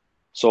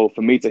 So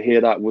for me to hear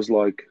that was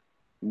like,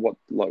 why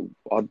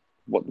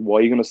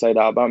are you going to say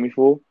that about me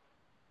for?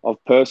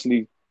 I've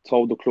personally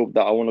told the club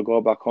that I want to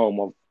go back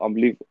home. I'm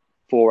live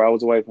 4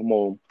 hours away from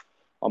home.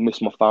 I miss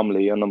my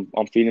family and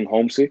I'm feeling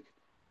homesick.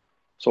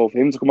 So for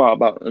him to come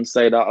out and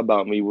say that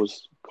about me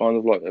was kind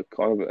of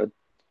a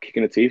kick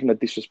in the teeth and a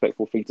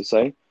disrespectful thing to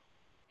say.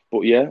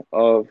 But yeah,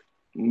 I've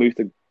moved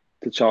to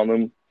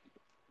Cheltenham,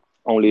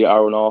 only an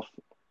hour and a half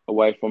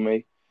away from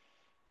me.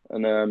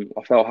 And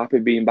I felt happy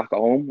being back at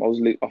home.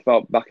 I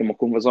felt back in my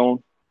comfort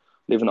zone,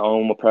 living at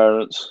home with my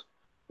parents,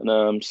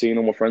 and seeing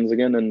all my friends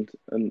again,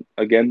 and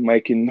again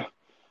making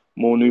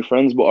more new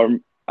friends. But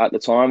at the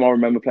time, I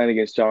remember playing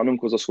against Cheltenham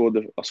because I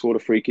scored a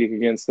free kick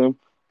against them,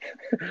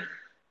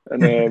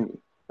 and I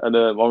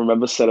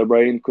remember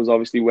celebrating because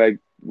obviously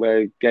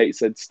where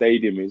Gateshead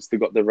Stadium is,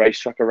 they've got the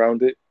racetrack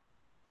around it,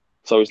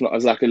 so it's not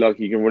exactly like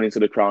you can run into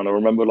the crowd. I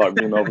remember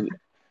running over.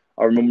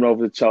 I remember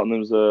over the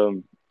Cheltenham's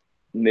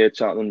near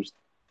Cheltenham's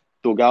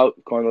dugout,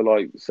 kind of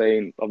like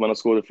saying, when I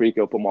scored a free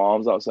kick, I put my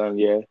arms out saying,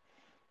 yeah,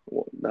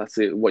 that's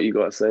it, what you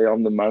got to say,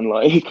 I'm the man,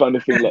 like, kind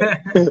of thing,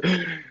 like, because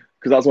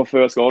that's my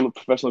first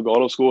professional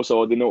goal I've scored,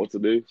 so I didn't know what to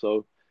do.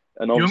 So,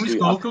 and you only obviously,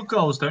 score good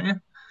goals, don't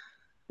you?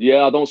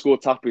 Yeah, I don't score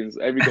tap-ins.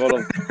 Every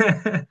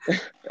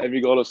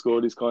goal I've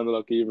scored is kind of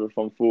like either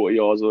from 40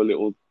 yards or a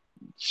little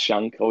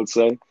shank, I would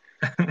say.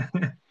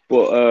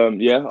 But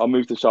yeah, I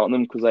moved to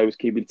Cheltenham because they was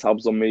keeping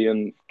tabs on me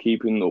and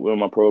keeping up with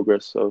my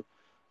progress. So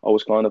I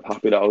was kind of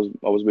happy that I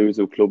was moving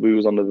to a club who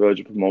was on the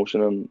verge of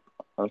promotion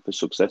and for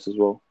success as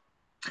well.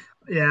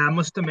 Yeah, I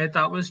must admit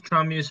that was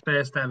Tranmere's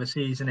first ever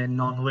season in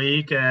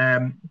non-league.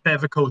 Bit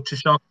of a culture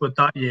shock, but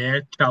that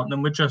year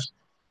Cheltenham were just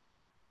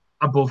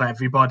above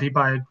everybody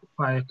by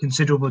a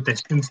considerable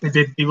distance.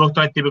 They looked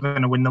like they were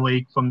going to win the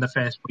league from the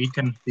first week,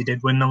 and they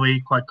did win the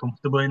league quite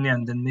comfortably in the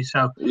end, didn't they?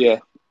 So yeah,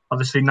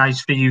 obviously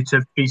nice for you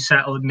to be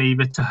settled and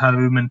leave it to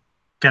home and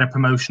get a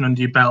promotion under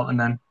your belt, and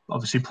then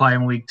obviously play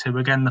in League Two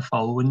again the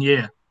following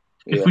year.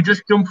 If we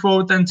just jump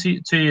forward then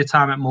to your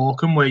time at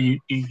Morecambe, where you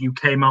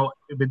came out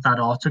with that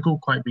article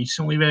quite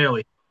recently,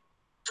 really,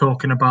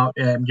 talking about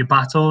your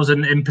battles,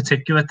 and in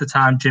particular at the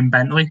time, Jim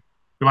Bentley,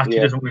 who actually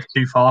doesn't live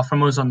too far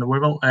from us on the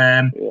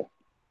Wirral,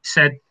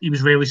 said he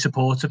was really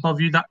supportive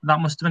of you. That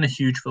must have been a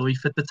huge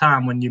relief at the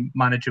time when your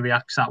manager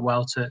reacts that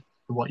well to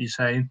what you're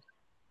saying.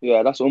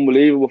 Yeah, that's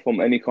unbelievable from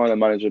any kind of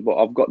manager. But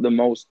I've got the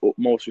most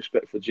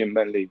respect for Jim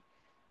Bentley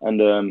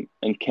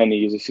and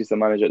Kenny, his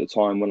assistant manager at the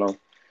time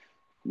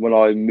when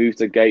I moved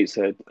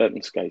to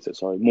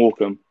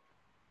Morecambe.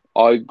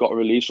 I got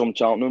released from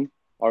Cheltenham.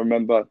 I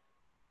remember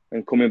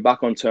and coming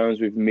back on terms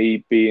with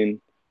me being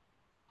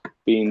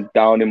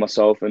down in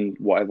myself and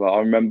whatever. I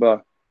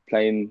remember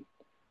playing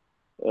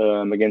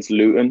against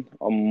Luton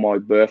on my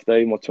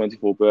birthday, my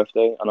 24th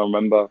birthday, and I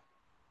remember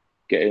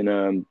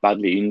getting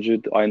badly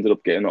injured. I ended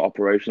up getting an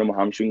operation on my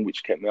hamstring,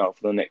 which kept me out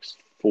for the next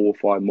 4 or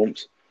 5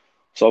 months.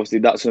 So obviously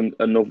that's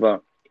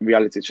another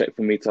reality check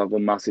for me to have a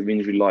massive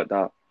injury like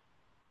that,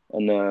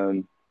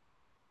 and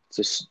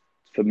just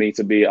for me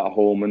to be at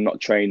home and not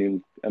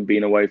training and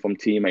being away from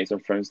teammates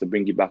and friends to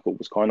bring you back up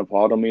was kind of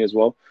hard on me as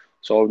well.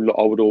 So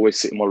I would always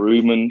sit in my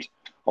room and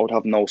I would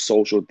have no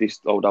social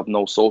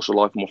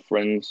life with my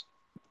friends.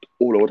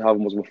 All I would have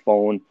was my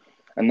phone,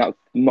 and that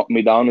knocked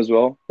me down as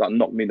well.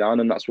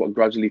 And that's what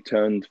gradually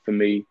turned for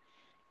me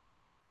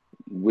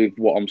with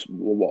what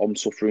I'm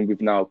suffering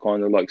with now.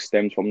 Kind of like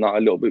stems from that a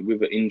little bit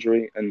with an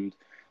injury, and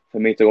for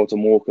me to go to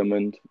Morecambe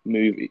and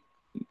move,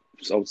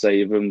 I would say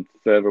even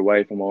further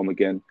away from home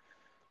again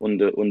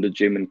under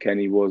Jim and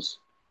Kenny was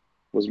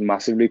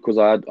massively, because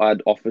I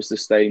had offers to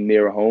stay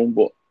nearer home,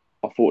 but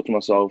I thought to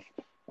myself,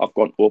 I've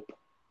gone up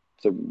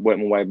to work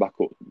my way back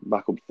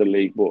up to the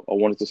league, but I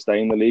wanted to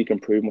stay in the league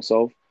and prove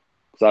myself,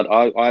 because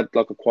I had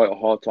like quite a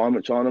hard time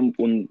at Cheltenham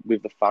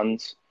with the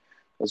fans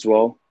as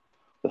well.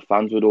 The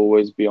fans would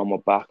always be on my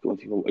back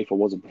if I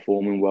wasn't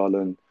performing well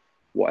and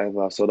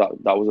whatever. So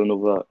that was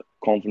another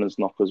confidence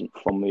knocker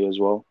from me as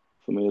well.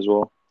 For me as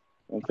well.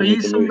 Are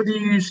you somebody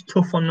who's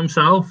tough on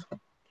themselves?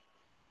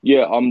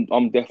 Yeah,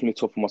 I'm definitely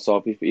tough on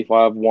myself. If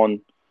I have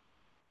one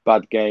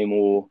bad game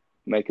or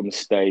make a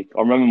mistake,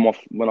 I remember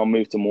when I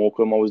moved to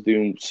Morecambe, I was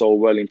doing so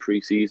well in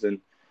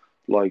pre-season,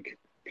 like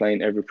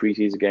playing every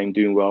pre-season game,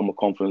 doing well. My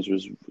confidence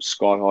was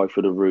sky high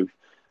through the roof.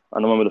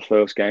 And I remember the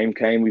first game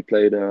came, we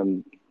played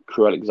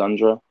Crew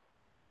Alexandra,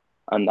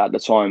 and at the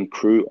time,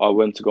 I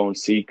went to go and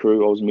see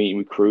Crew. I was meeting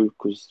with Crew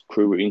because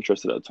Crew were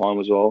interested at the time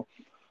as well,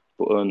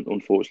 but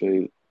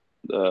unfortunately,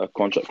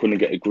 contract couldn't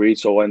get agreed,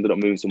 so I ended up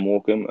moving to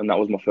Morecambe, and that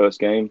was my first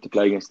game to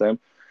play against them.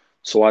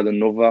 So I had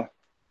another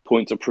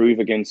point to prove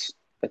against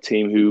a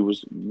team who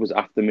was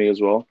after me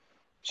as well.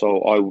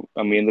 So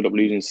we ended up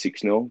losing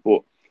 6-0.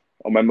 But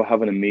I remember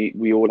having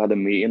we all had a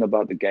meeting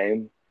about the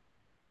game,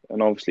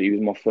 and obviously it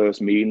was my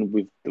first meeting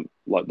with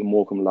the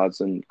Morecambe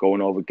lads and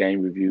going over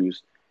game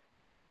reviews,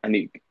 and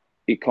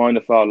it kind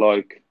of felt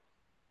like,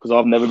 because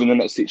I've never been in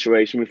that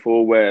situation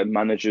before where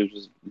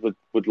managers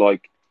would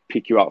like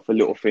pick you out for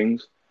little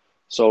things.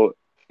 So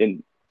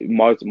in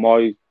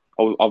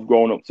I've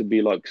grown up to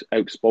be like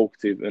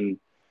outspoken and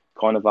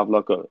kind of have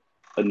like a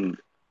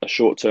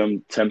short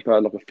term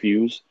temper, like a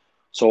fuse.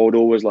 So I would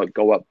always like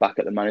go up back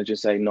at the manager and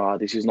say, "Nah,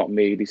 this is not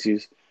me. This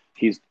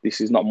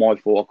is not my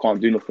fault. I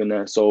can't do nothing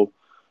there." So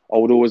I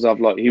would always have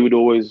he would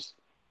always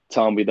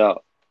tell me that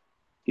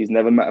he's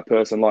never met a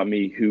person like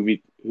me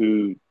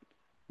who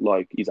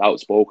like is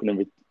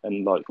outspoken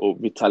and like or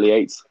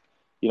retaliates.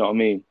 You know what I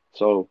mean?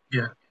 So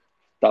yeah,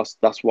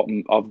 that's what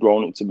I've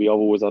grown up to be. I've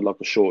always had like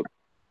a short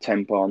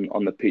temper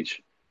on the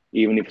pitch,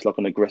 even if it's like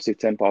an aggressive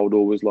temper. I would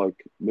always like,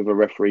 with a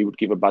referee would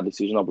give a bad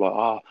decision, I'd be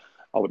like,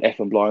 I would F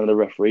and blind the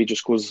referee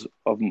just because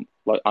of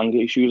like anger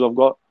issues I've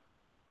got.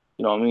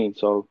 You know what I mean?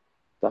 So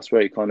that's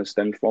where it kind of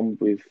stemmed from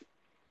with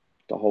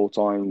the whole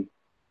time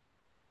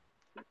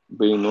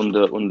being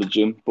under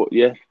Jim. But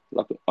yeah,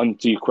 like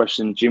onto your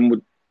question,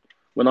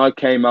 when I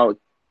came out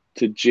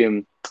to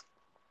Jim,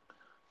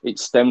 it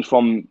stemmed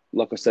from,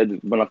 like I said,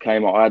 when I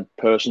came out, I had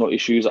personal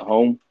issues at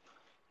home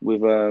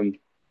with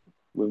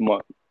my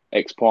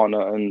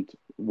ex-partner and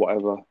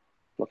whatever.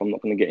 Like, I'm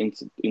not going to get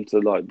into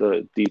like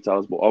the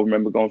details, but I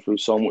remember going through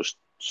so much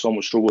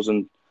struggles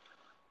and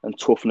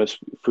toughness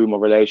through my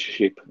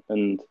relationship,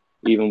 and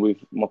even with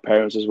my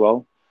parents as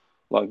well.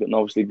 Like, and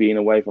obviously being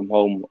away from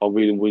home, I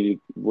really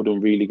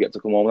wouldn't really get to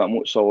come home that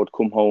much. So I'd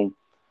come home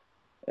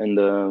and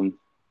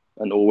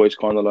always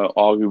kind of like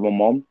argue with my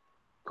mom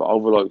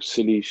over like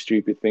silly,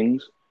 stupid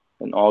things,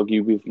 and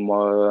argue with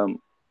my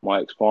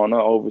ex-partner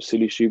over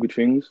silly, stupid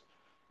things,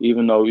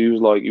 even though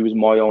it was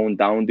my own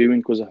down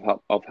doing because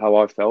of how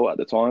I felt at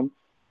the time.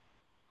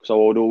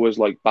 So I would always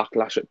like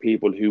backlash at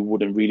people who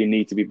wouldn't really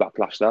need to be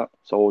backlashed at.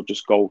 So I would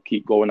just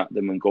keep going at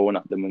them and going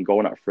at them and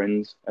going at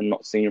friends and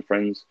not seeing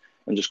friends,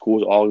 and just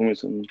cause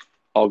arguments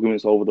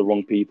over the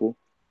wrong people.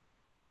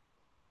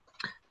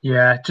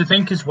 Yeah, do you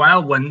think as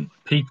well, when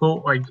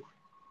people like,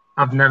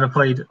 I've never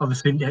played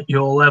obviously at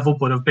your level,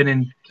 but I've been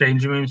in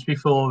changing rooms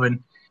before,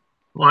 and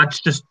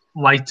lads just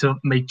like to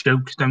make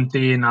jokes, don't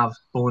they, and have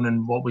fun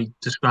and what we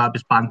describe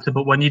as banter.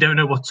 But when you don't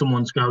know what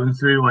someone's going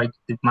through, like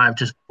they might have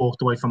just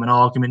walked away from an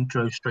argument,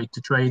 drove straight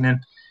to training,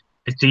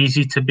 it's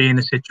easy to be in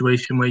a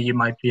situation where you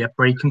might be at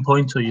breaking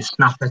point, or you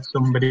snap at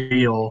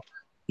somebody, or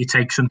you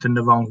take something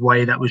the wrong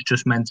way that was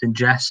just meant in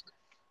jest.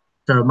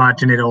 So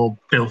imagine it all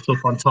built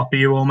up on top of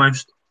you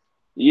almost.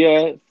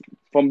 Yeah,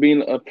 from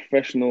being a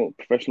professional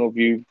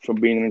view, from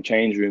being in a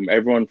change room,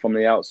 everyone from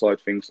the outside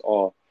thinks,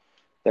 oh,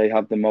 they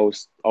have the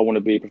most. I want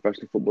to be a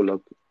professional footballer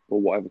or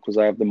whatever because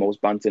they have the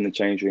most banter in the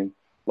change room.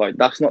 Like,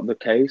 that's not the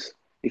case.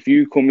 If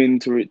you come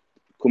into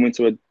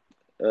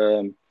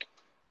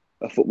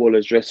a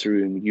footballer's dressing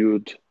room,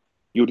 you'd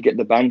get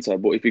the banter.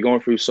 But if you're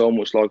going through so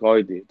much like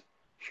I did,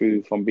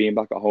 from being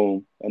back at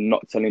home and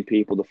not telling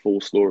people the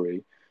full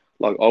story,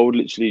 like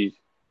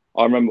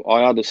I remember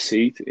I had a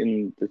seat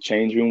in the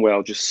change room where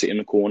I'll just sit in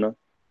the corner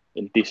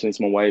and distance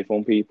my way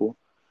from people.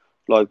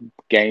 Like,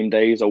 game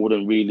days, I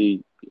wouldn't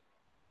really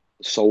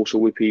social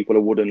with people. I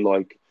wouldn't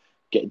like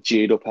get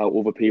jeered up how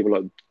other people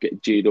like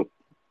get jeered up.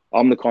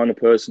 I'm the kind of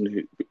person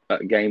who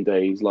at game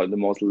days, like the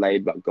most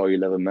laid back guy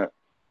you'll ever met.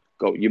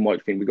 You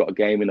might think we got a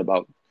game in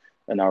about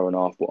an hour and a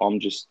half, but I'm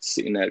just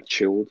sitting there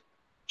chilled,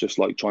 just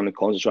like trying to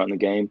concentrate on the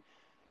game.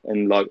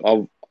 And like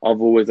I've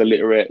always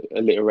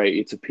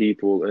alliterated to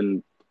people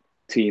and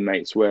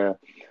teammates where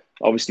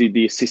obviously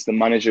the assistant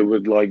manager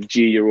would like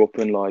G you up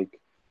and like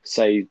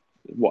say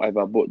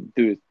whatever, but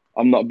dude,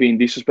 I'm not being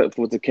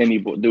disrespectful to Kenny,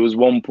 but there was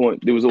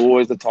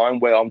always the time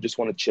where I'm just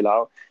want to chill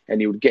out,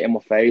 and he would get in my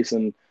face,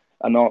 and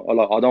I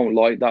don't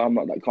like that. I'm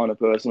not that kind of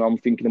person. I'm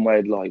thinking in my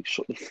head like,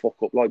 shut the fuck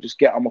up, like just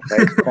get on my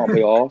face. I can't be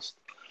arsed.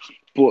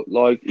 But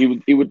like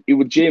it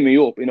would cheer me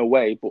up in a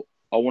way, but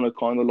I want to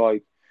kind of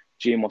like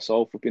cheer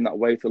myself up in that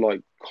way to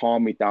like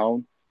calm me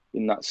down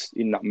in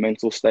that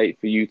mental state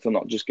for you to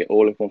not just get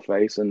all up on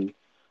face and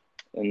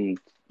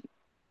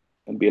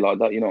be like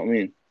that. You know what I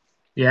mean?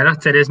 Yeah,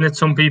 that's it, isn't it?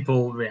 Some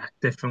people react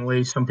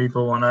differently. Some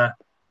people want to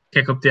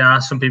kick up the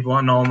ass. Some people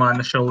want no man on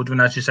the shoulder.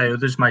 And as you say,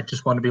 others might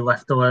just want to be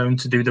left alone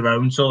to do their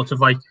own sort of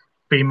like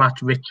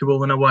pre-match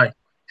ritual in a way.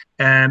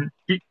 At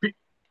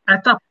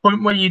that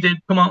point where you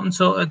did come out and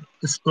sort of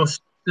discuss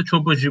the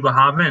troubles you were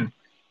having,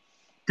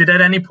 did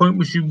at any point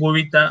was you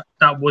worried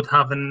that would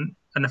have an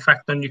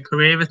effect on your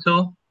career at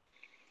all?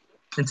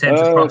 In terms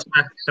of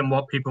prospects and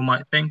what people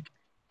might think?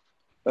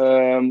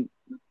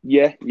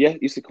 Yeah.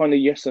 It's a kind of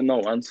yes and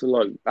no answer.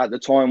 Like, at the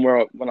time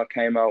when I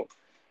came out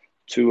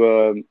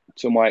to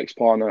my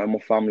ex-partner and my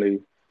family,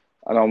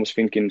 and I was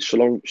thinking,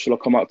 should I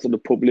come out to the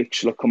public?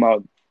 Should I come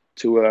out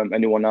to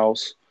anyone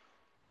else?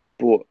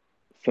 But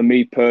for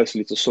me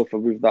personally, to suffer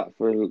with that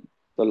for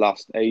the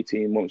last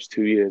 18 months,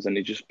 2 years, and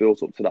it just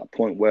built up to that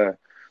point where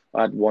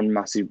I had one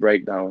massive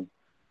breakdown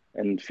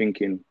and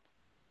thinking,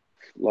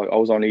 like, I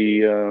was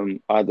only, I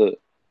had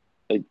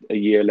a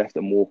year left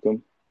at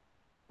Morecambe.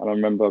 And I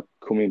remember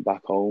coming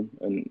back home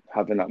and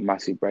having that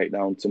massive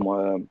breakdown to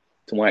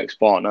my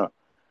ex-partner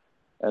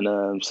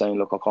and saying,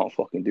 look, I can't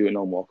fucking do it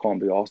no more. I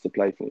can't be asked to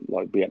play for,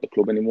 like, be at the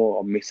club anymore.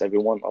 I miss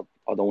everyone.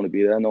 I don't want to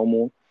be there no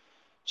more.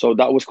 So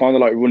that was kind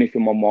of like running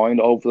through my mind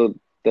over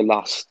the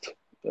last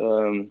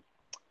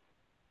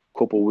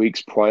couple of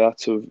weeks prior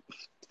to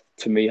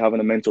me having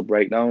a mental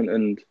breakdown,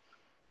 and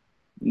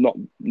not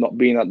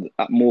being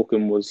at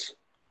Morecambe was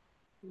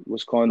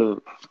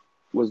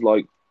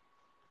like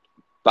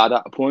bad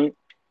at a point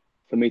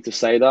for me to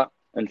say that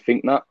and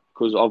think that,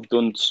 because I've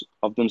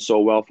done so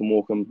well for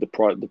Morecambe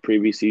the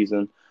previous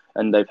season,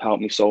 and they've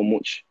helped me so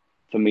much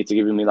for me to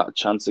giving me that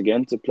chance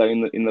again to play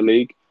in the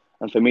league,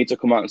 and for me to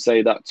come out and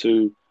say that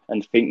too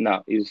and think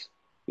that is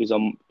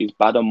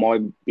bad on my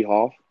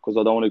behalf, because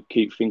I don't want to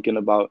keep thinking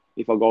about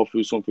if I go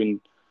through something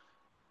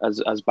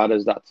as bad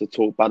as that, to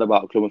talk bad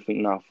about a club and think,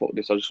 nah, fuck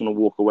this. I just want to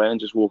walk away and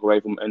just walk away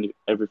from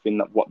everything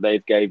that what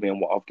they've gave me and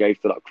what I've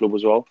gave to that club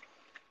as well.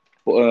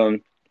 But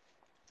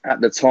at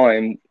the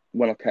time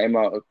when I came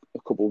out a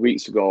couple of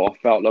weeks ago, I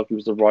felt like it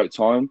was the right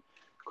time,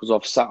 because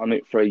I've sat on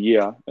it for a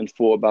year and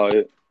thought about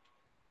it,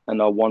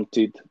 and I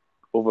wanted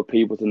other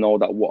people to know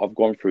that what I've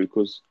gone through,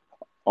 because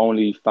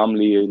only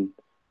family and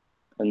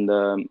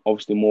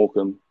obviously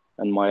Morecambe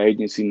and my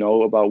agency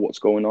know about what's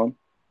going on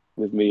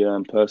with me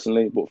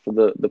personally, but for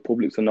the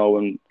public to know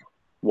and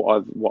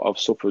what I've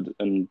suffered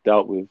and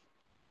dealt with,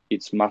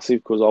 it's massive,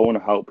 because I want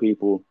to help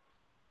people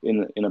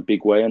in a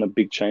big way and a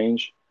big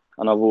change.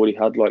 And I've already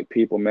had like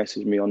people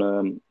message me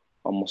on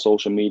my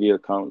social media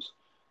accounts,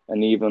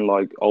 and even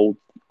like old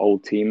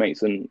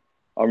teammates. And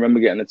I remember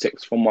getting a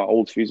text from my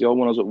old physio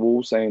when I was at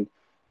Wolves saying,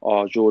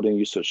 "Oh, Jordan,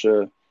 you're such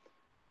an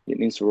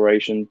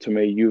inspiration to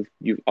me.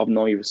 I've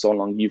known you for so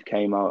long. You've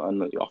came out,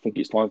 and I think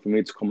it's time for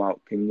me to come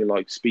out. Can you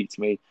like speak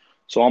to me?"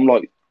 So I'm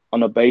like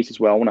on a basis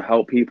where I want to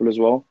help people as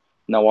well.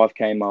 Now I've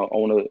came out, I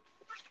want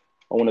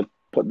to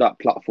put that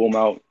platform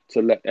out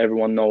to let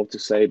everyone know, to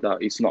say that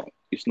it's not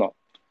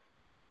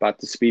bad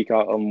to speak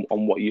out on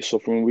what you're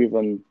suffering with,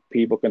 and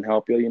people can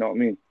help you. You know what I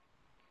mean?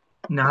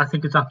 No, I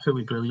think it's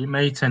absolutely brilliant,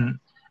 mate, and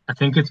I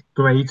think it's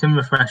great and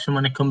refreshing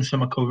when it comes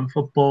from a current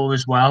footballer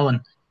as well, and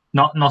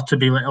not to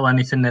belittle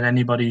anything that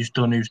anybody who's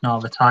done who's now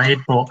retired,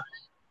 but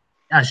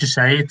as you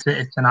say, it's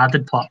an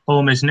added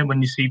platform, isn't it?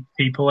 When you see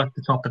people at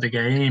the top of the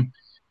game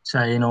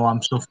say,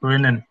 I'm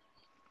suffering, and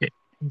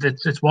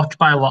it's watched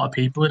by a lot of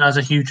people. It has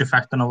a huge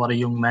effect on a lot of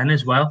young men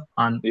as well.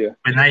 And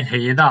when they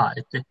hear that,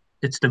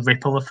 it's the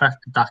ripple effect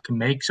that can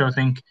make. So I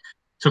think it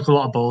took a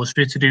lot of balls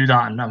for you to do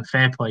that, and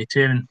fair play to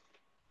you. And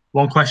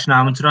one question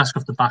I wanted to ask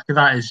off the back of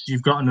that is,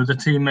 you've got another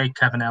teammate,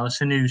 Kevin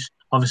Ellison, who's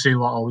obviously a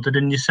lot older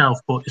than yourself,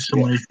 but is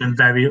someone who's been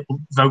very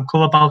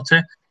vocal about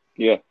it.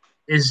 Yeah.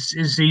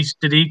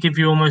 Did he give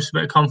you almost a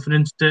bit of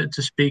confidence to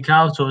speak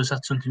out, or is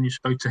that something you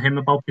spoke to him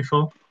about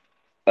before?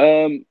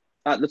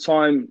 At the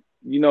time,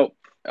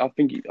 I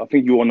think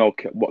you all know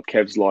what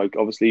Kev's like.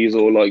 Obviously, he's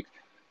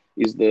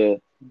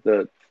the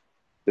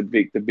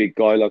big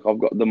guy. Like, I've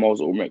got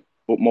the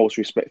utmost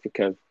respect for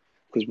Kev,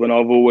 because when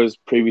I've always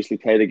previously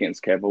played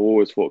against Kev, I've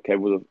always thought Kev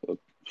was a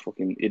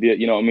fucking idiot.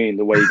 You know what I mean?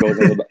 The way he goes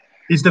on the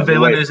he's the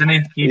villain, isn't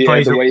he? He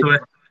plays up to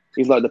it.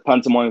 He's like the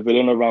pantomime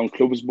villain around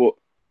clubs. But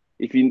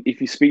if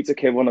you speak to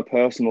Kev on a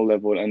personal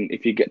level, and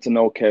if you get to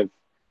know Kev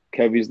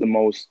is the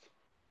most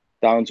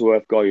down to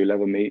earth guy you'll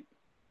ever meet.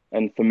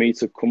 And for me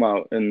to come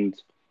out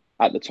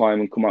at the time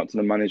and come out to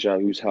the manager,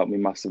 who's helped me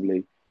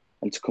massively,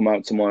 and to come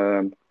out to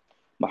my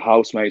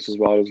housemates as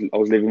well. I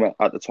was living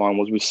at the time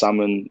was with Sam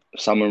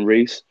and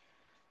Reese,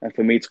 and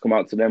for me to come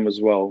out to them as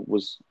well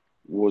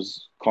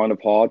was kind of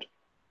hard,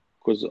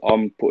 because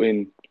I'm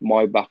putting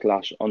my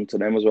backlash onto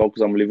them as well,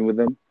 because I'm living with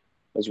them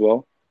as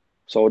well.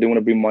 So I didn't want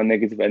to bring my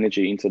negative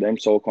energy into them,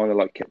 so I kind of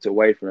like kept it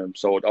away from them.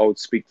 So I would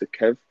speak to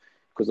Kev,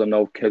 because I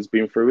know Kev's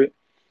been through it,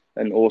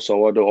 and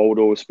also I would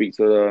always speak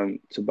to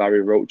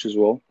Barry Roach as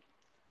well,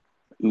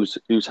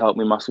 who's helped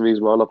me massively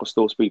as well. Like, I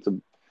still speak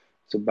to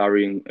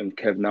Barry and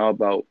Kev now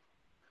about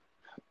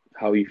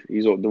how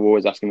they're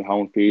always asking me how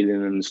I'm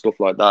feeling and stuff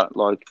like that.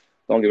 Like,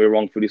 don't get me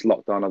wrong, through this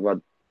lockdown, I've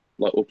had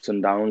like ups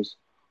and downs,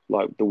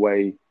 like the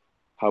way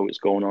how it's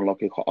going on.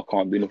 Like, I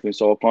can't do nothing,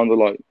 so I kind of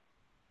like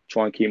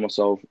try and keep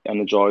myself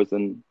energized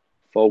and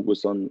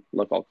focused on,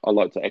 like, I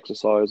like to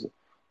exercise.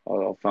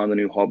 I found a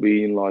new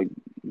hobby in like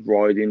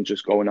riding,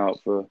 just going out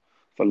for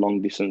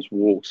long distance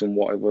walks and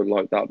whatever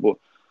like that. But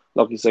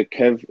like you said,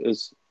 Kev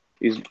is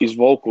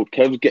vocal.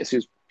 Kev gets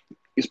his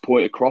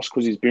point across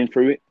because he's been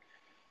through it,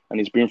 and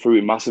he's been through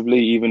it massively.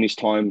 Even his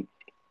time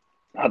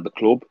at the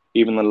club,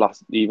 even the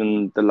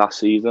last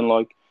season,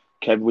 like,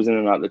 Kev was in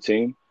and out of the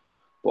team.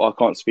 But I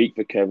can't speak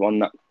for Kev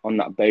on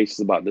that basis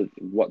about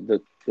what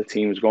the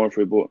team is going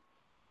through. But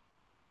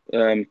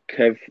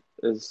Kev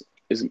is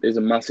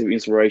a massive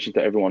inspiration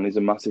to everyone. He's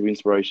a massive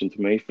inspiration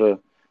to me to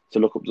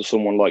look up to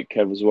someone like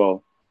Kev as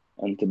well.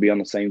 and to be on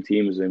the same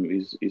team as him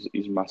is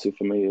massive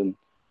for me, and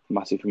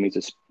massive for me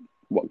to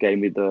what gave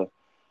me the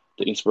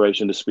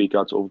inspiration to speak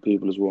out to other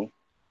people as well.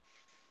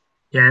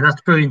 Yeah,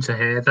 that's brilliant to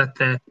hear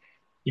that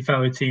your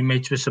fellow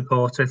teammates were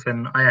supportive,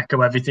 and I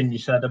echo everything you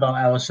said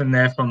about Ellison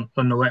there. From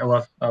the little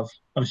I've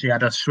obviously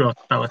had a short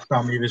spell with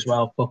family as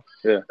well, but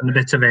Yeah, and the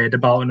bits I've heard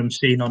about and I'm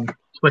seeing on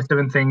Twitter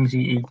and things,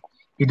 he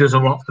does a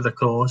lot for the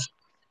cause.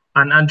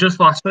 And just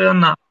lastly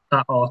on that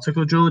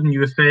article, Jordan,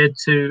 you referred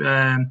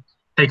to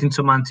taking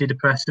some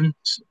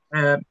antidepressants.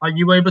 Are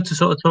you able to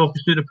sort of talk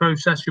us through the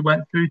process you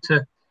went through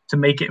to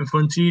make it in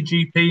front of your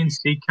GP and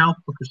seek help?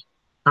 Because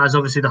that's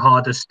obviously the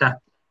hardest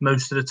step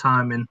most of the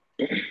time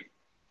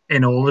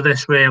in all of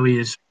this, really,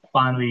 is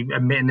finally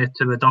admitting it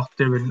to the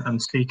doctor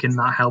and seeking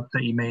that help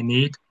that you may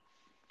need.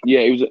 Yeah,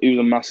 it was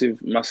a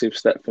massive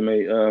step for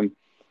me.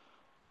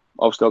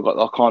 Obviously,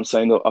 I can't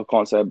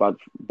say a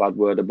bad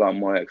word about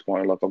my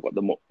ex-partner. Like, I've got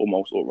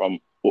the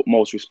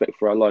utmost respect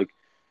for her. Like,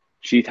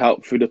 she'd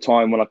helped through the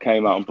time when I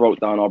came out and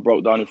broke down. I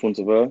broke down in front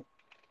of her,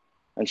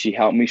 and she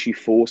helped me. She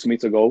forced me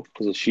to go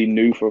because she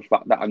knew for a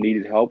fact that I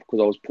needed help,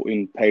 because I was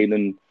putting pain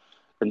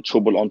and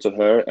trouble onto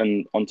her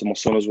and onto my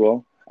son as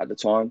well at the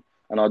time,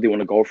 and I didn't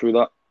want to go through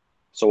that.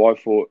 So I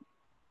thought,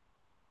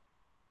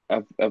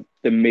 of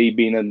me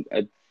being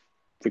a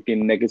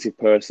freaking negative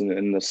person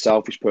and a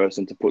selfish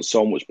person to put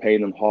so much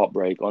pain and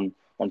heartbreak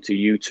onto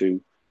you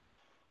two,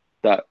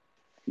 that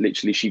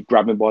literally she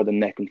grabbed me by the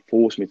neck and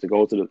forced me to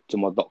go to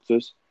my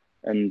doctors.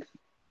 And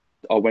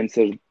I went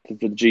to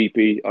the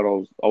GP,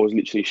 and I was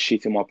literally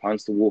shitting my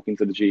pants to walk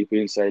into the GP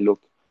and say,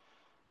 look,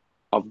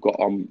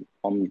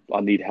 I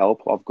need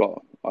help.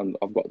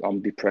 I'm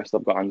depressed.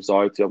 I've got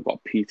anxiety. I've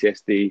got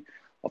PTSD.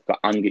 I've got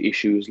anger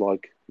issues.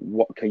 Like,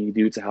 what can you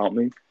do to help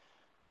me?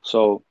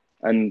 So,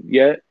 and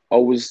yeah, I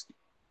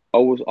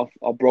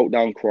broke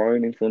down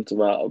crying in front of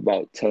her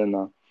about telling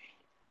her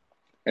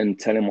and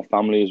telling my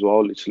family as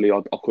well. Literally,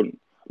 I couldn't,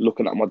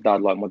 looking at my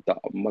dad, like my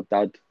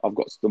dad, I've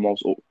got the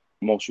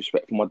most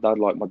respect for my dad.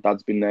 Like, my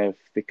dad's been there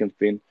thick and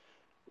thin,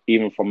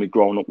 even from me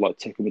growing up, like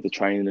taking me to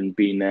training and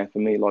being there for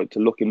me. Like, to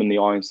look him in the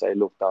eye and say,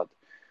 look, Dad,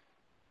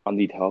 I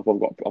need help.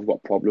 I've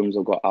got problems.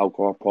 I've got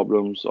alcohol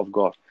problems. I've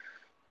got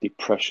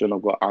depression.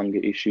 I've got anger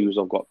issues.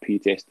 I've got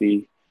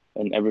PTSD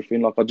and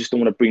everything. Like, I just don't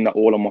want to bring that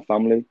all on my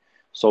family.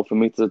 So for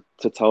me to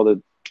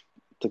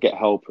get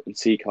help and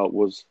seek help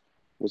was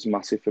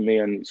massive for me,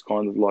 and it's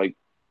kind of like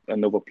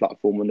another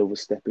platform, another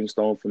stepping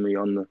stone for me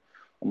on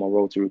my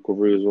road to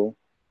recovery as well.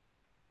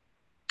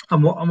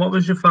 And what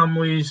was your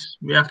family's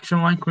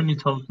reaction like when you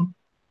told them?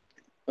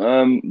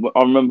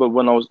 I remember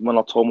when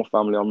I told my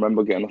family, I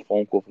remember getting a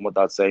phone call from my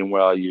dad saying,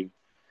 "Where are you?"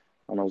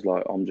 And I was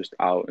like, "I'm just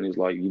out." And he's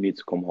like, "You need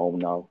to come home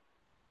now."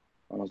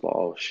 And I was like,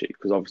 "Oh shit,"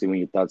 because obviously when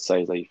your dad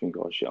says that, you think,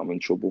 "Oh shit, I'm in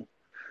trouble."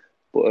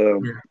 But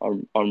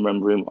I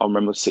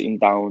remember sitting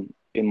down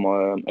in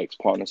my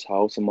ex-partner's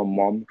house, and my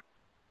mom,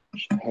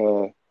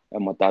 her,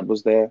 and my dad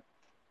was there,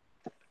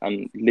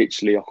 and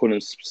literally I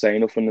couldn't say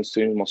nothing. As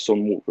soon as my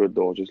son walked through the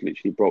door, just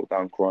literally broke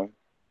down crying.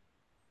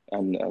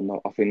 And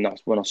I think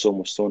that's when I saw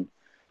my son.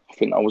 I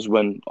think that was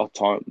when my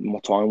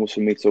time was for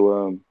me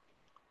to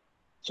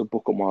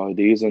book up my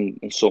ideas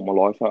and sort my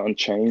life out and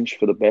change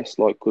for the best.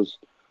 Like, because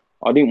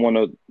I didn't want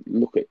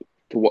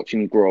to watch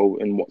him grow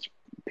and watch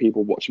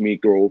people watch me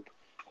grow up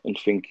and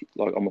think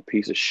like I'm a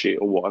piece of shit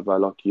or whatever.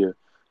 Like, you're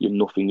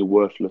nothing, you're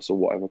worthless or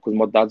whatever. Because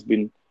my dad's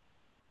been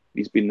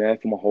there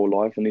for my whole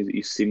life, and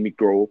he's seen me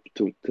grow up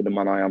to the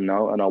man I am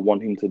now, and I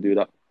want him to do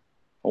that.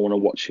 I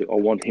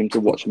want him to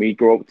watch me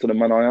grow up to the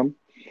man I am.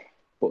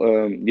 But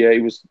yeah,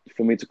 it was,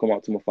 for me to come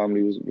out to my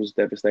family was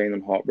devastating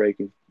and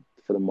heartbreaking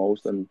for the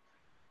most. And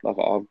like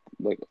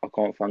I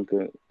can't thank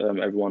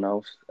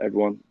everyone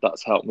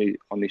that's helped me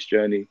on this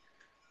journey.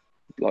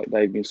 Like,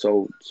 they've been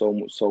so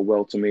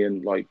well to me,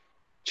 and like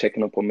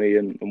checking up on me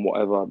and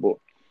whatever. But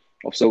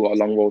I've still got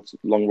a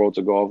long road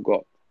to go.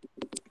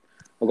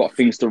 I've got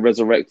things to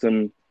resurrect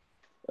and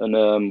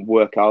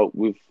work out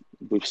with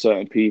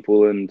certain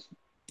people and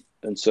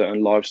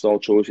certain lifestyle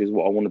choices,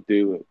 what I want to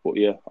do. But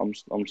yeah, I'm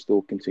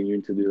still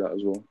continuing to do that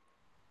as well.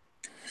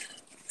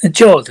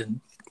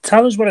 Jordan,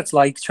 tell us what it's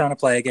like trying to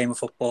play a game of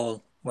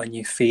football when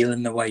you're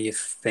feeling the way you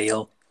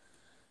feel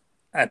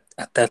at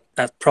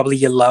probably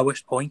your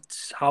lowest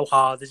points. How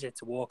hard is it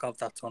to walk out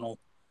that tunnel,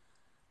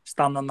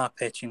 stand on that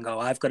pitch and go,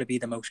 I've got to be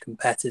the most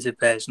competitive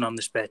person on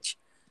this pitch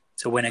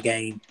to win a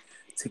game,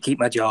 to keep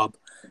my job,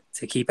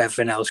 to keep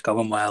everything else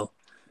going well?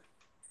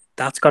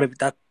 That's got to be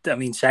that. I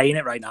mean, saying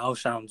it right now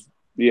sounds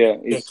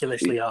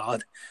ridiculously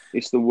hard.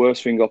 It's the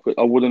worst thing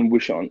I wouldn't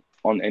wish on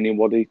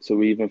anybody,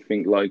 to even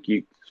think like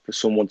for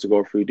someone to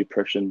go through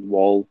depression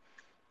while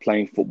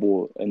playing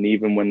football, and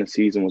even when the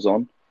season was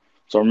on.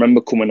 So I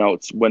remember coming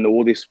out when it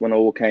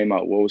all came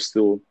out.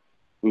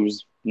 We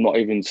was not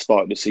even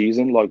started the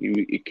season. Like,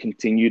 it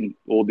continued.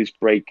 All this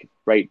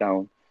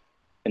breakdown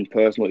and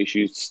personal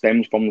issues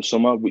stemmed from the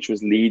summer, which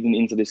was leading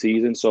into the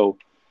season. So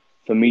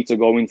for me to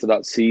go into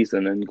that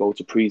season and go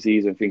to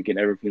pre-season thinking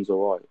everything's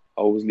all right,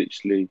 I was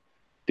literally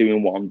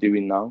doing what I'm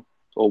doing now,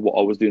 or what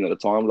I was doing at the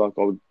time. Like,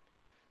 I would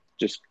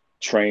just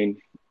train,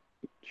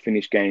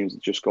 finish games,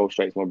 just go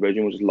straight to my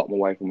bedroom, just lock my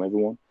away from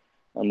everyone.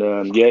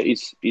 And yeah,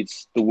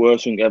 it's the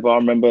worst thing ever. I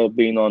remember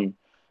being on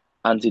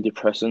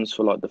antidepressants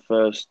for like the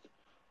first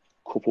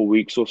couple of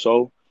weeks or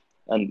so,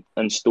 and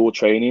still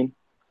training,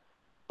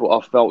 but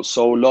I felt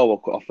so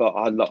low. I felt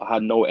I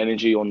had no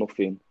energy or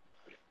nothing.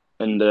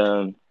 And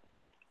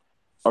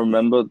I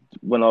remember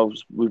when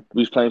we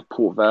was playing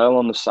Port Vale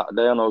on the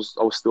Saturday, and I was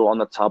still on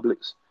the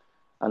tablets,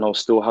 and I was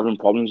still having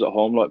problems at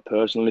home, like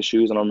personal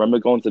issues. And I remember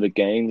going into the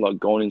game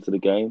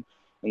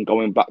and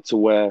going back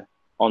to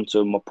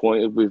onto my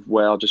point of with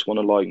where I just want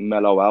to like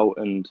mellow out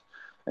and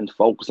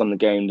focus on the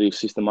game. The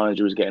assistant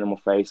manager was getting in my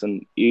face,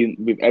 and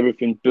with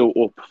everything built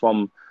up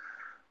from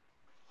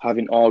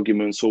having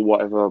arguments or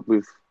whatever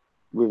with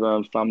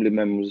family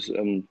members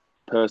and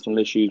personal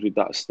issues with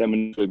that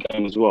stemming into the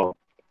game as well.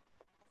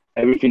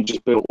 Everything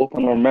just built up,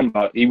 and I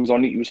remember he was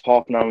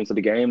half an hour into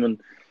the game,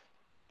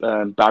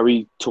 and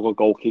Barry took a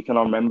goal kick, and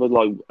I remember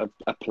like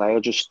a player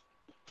just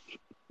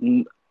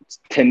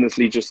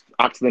tendency just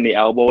accidentally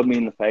elbowed me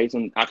in the face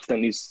and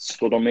accidentally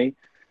stood on me,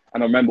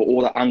 and I remember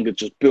all that anger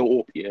just built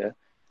up,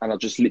 and I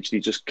just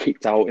literally just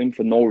kicked out him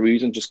for no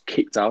reason, just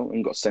kicked out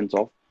and got sent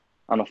off.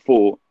 And I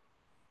thought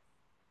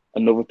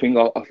another thing,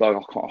 I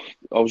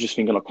was just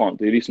thinking I can't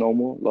do this no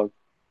more. Like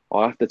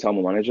I have to tell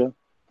my manager.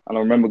 And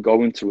I remember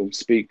going to him,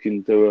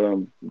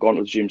 going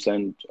to the gym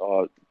saying,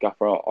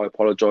 Gaffer, I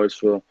apologise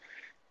for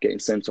getting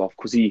sent off,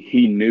 because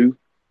he knew.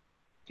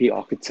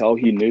 I could tell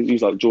he knew. He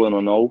was like, Jordan,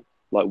 I know.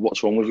 Like,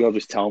 what's wrong with you?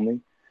 Just tell me.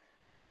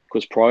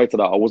 Because prior to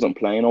that, I wasn't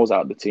playing. I was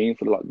out of the team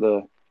for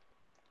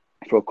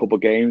a couple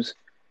of games.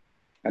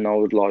 And I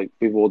would like,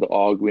 with all the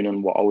arguing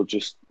and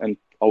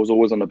I was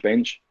always on the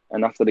bench.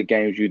 And after the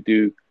games, you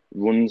do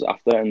runs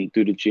after and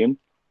do the gym.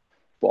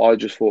 But I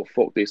just thought,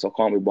 fuck this, I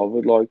can't be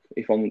bothered. Like,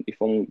 if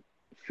I'm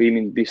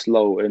feeling this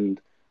low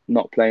and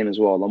not playing as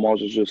well, I might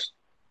as well just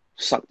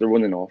sack the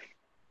running off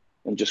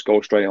and just go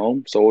straight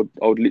home. So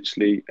I would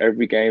literally,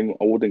 every game,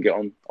 I wouldn't get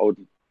on. I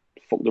would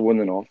fuck the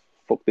running off,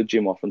 fuck the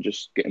gym off, and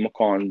just get in my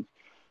car, and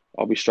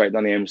I'll be straight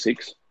down the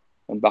M6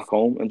 and back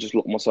home, and just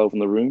lock myself in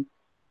the room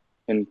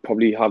and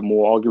probably have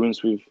more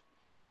arguments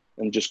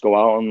and just go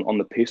out on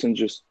the piss and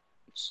just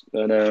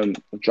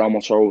drown my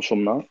sorrows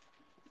from that.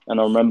 And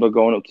I remember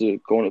going up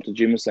to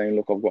gym and saying,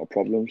 look, I've got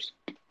problems.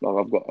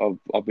 Like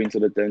I've been to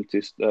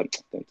the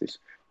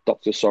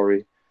doctor,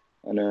 sorry,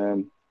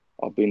 and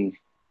I've been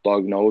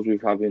diagnosed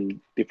with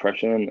having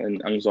depression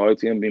and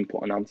anxiety and been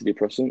put on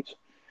antidepressants.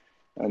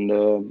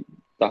 And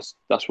that's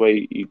where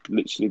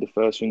literally the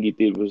first thing he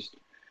did was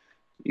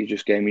he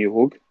just gave me a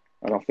hug,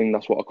 and I think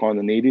that's what I kind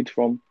of needed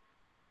from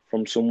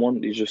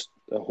someone. He's just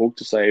a hug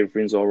to say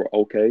everything's all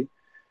okay.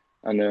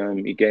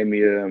 And he gave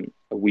me a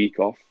week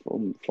off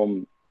from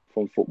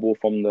football,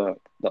 from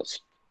that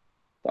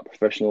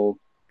professional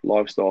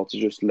lifestyle, to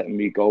just let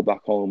me go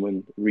back home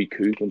and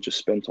recoup and just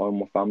spend time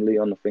with my family.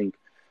 And I think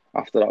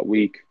after that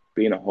week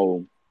being at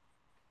home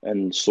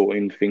and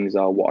sorting things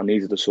out, what I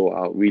needed to sort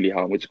out, really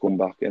helped me to come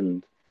back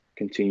and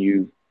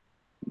continue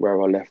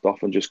where I left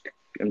off and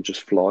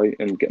just fly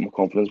and get my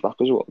confidence back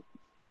as well.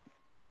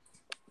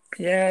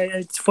 Yeah,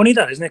 it's funny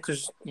that, isn't it?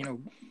 Because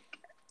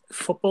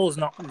football is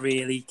not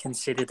really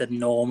considered a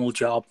normal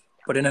job,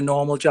 but in a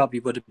normal job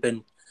you would have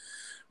been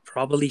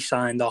probably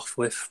signed off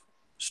with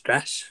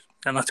stress,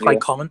 and that's quite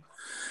common.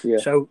 Yeah.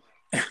 So,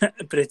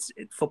 but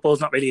football's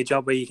not really a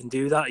job where you can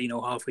do that,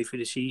 halfway through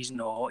the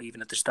season or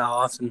even at the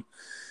start, and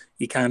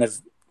you're kind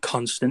of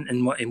constant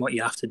in what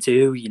you have to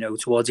do.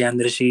 Towards the end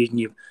of the season,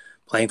 you're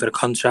playing for the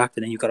contract,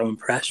 and then you've got to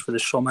impress for the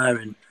summer,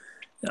 and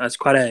it's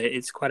quite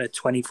a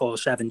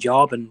 24/7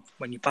 job. And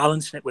when you're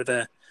balancing it with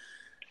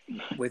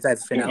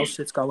everything else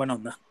that's going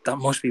on, that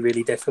must be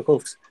really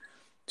difficult.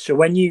 So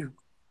when you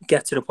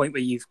get to the point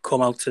where you've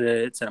come out to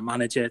the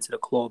manager, to the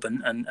club,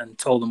 and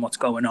told them what's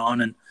going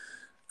on,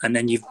 and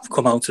then you've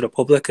come out to the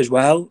public as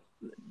well,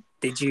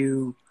 did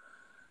you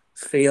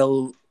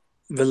feel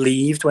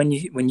relieved when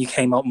you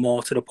came out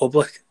more to the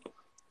public?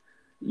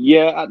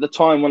 Yeah, at the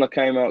time when I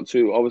came out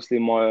to obviously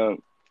my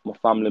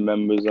family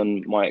members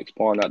and my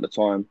ex-partner at the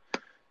time,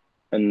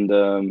 and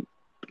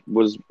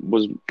was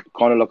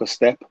kind of like a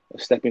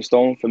stepping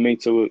stone for me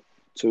to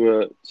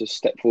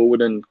step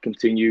forward and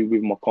continue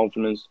with my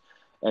confidence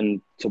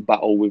and to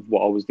battle with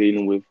what I was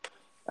dealing with.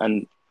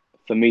 And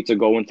for me to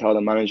go and tell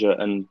the manager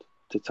and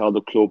to tell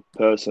the club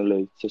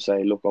personally to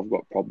say, look, I've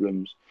got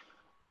problems.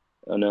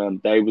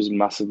 And they was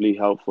massively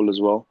helpful as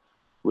well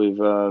with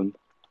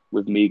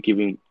me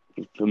giving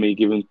me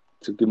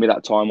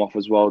that time off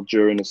as well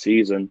during the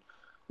season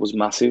was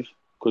massive.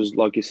 Because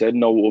like you said,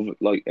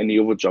 any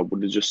other job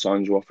would have just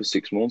signed you off for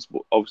 6 months.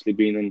 But obviously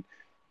being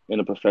in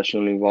a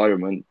professional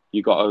environment,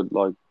 you got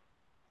to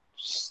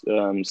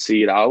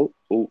see it out,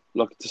 or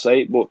like to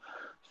say it. But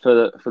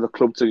for the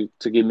club to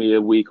give me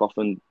a week off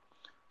and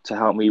to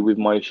help me with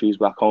my issues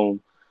back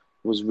home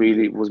was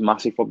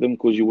massive for them,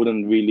 because you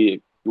wouldn't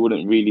really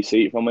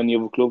see it from any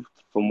other club,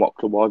 from what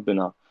club I've been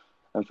at.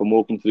 And for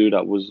Morecambe to do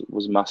that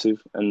was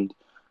massive. And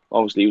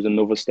obviously it was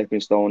another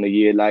stepping stone a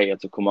year later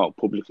to come out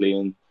publicly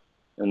and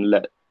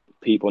let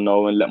people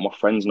know and let my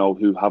friends know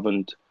who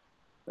haven't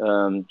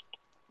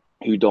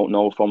who don't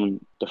know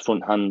from the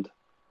front hand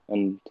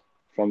and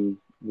from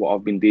what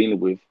I've been dealing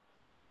with.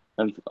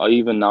 And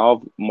even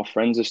now, my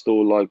friends are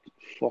still like,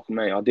 fuck,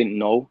 mate, I didn't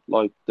know.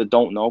 Like, they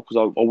don't know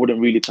because I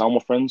wouldn't really tell my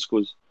friends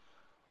because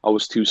I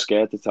was too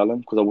scared to tell them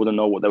because I wouldn't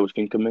know what they would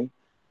think of me.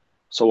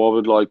 So I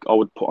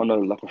would put on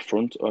a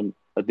front,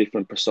 a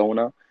different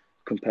persona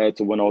compared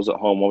to when I was at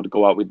home. I would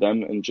go out with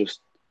them and just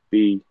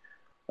be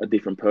a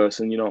different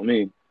person, you know what I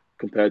mean?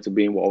 Compared to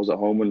being what I was at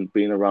home and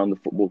being around the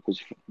football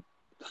because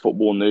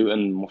football knew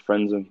and my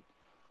friends and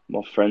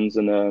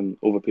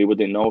other people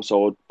didn't know.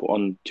 So I'd put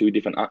on two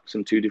different acts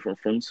and two different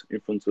fronts in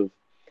front of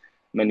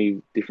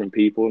many different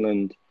people.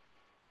 And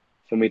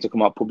for me to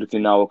come out publicly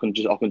now, I can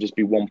just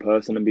be one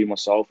person and be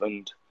myself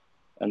and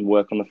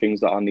work on the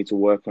things that I need to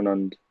work on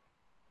and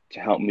to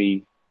help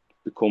me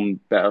become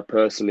better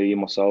personally in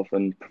myself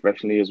and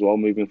professionally as well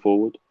moving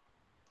forward.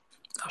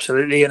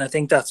 Absolutely, and I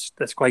think that's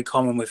quite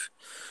common with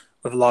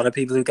a lot of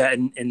people who get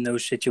in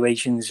those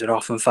situations. They're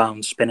often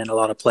found spinning a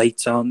lot of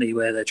plates, aren't they,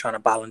 where they're trying to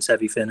balance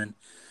everything and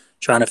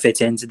trying to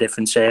fit into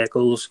different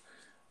circles.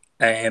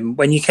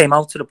 When you came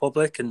out to the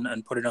public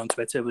and put it on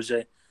Twitter,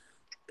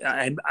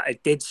 I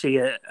did see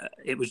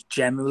it was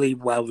generally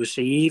well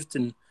received,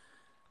 and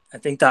I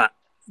think that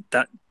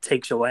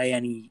takes away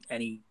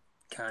any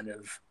kind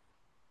of,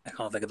 I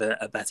can't think of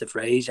a better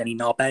phrase, any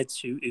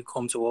knobheads who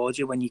come towards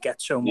you when you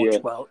get so much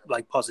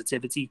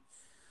positivity,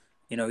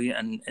 you know,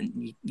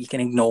 and you can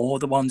ignore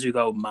the ones who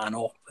go man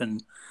up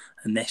and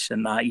this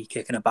and that, you're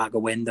kicking a bag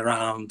of wind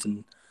around.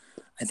 And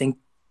I think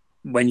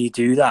when you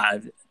do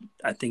that,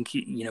 I think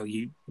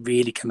you're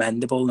really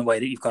commendable in the way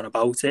that you've gone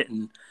about it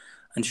and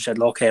just said,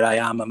 look, here I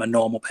am, I'm a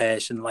normal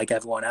person like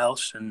everyone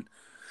else. And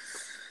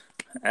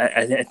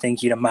I think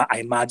I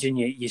imagine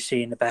you're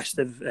seeing the best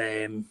of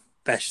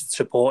best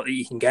support that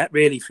you can get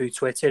really through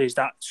Twitter. Is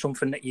that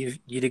something that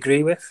you'd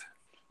agree with?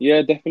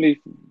 Yeah,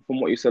 definitely.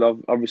 From what you said,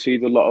 I've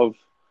received a lot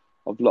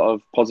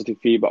of positive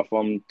feedback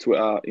from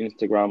Twitter,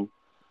 Instagram,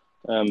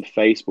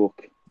 Facebook.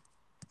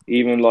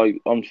 Even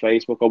like on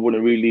Facebook,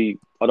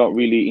 I don't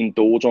really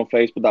indulge on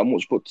Facebook that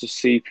much, but to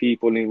see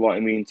people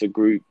inviting me into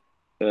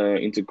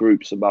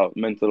groups about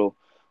mental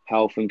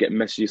health and get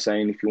messages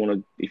saying if you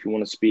want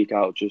to speak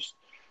out,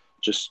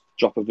 just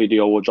drop a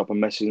video or drop a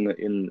message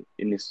in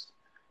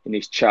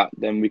this chat,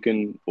 then we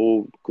can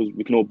all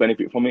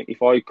benefit from it.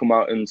 If I come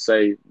out and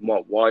say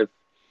what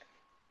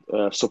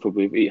I've suffered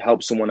with, it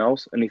helps someone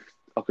else, and if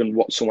I can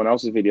watch someone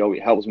else's video,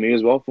 it helps me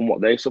as well from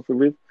what they suffered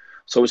with.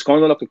 So it's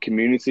kind of like a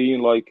community,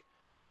 and like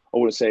I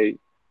wouldn't say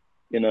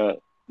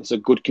it's a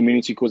good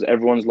community because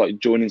everyone's like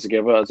joining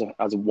together as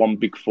a one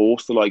big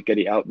force to like get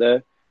it out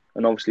there.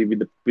 And obviously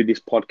with this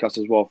podcast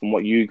as well, from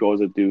what you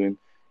guys are doing,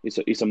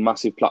 it's a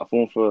massive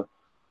platform for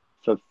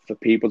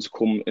people to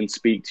come and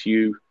speak to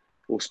you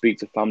or speak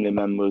to family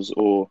members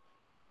or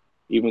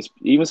even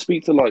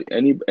speak to like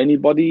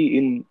anybody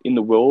in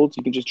the world.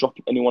 You can just drop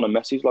anyone a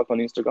message, like on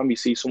Instagram. You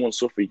see someone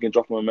suffer, you can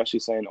drop them a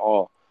message saying,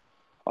 "Oh,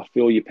 I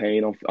feel your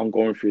pain. I'm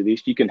going through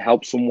this." You can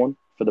help someone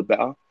for the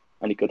better,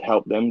 and it could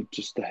help them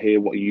just to hear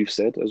what you've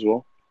said as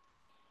well.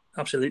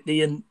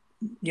 Absolutely, and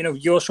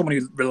you're someone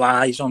who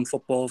relies on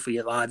football for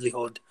your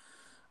livelihood.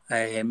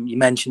 You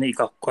mentioned that you've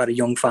got quite a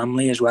young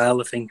family as well.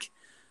 I think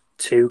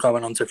 2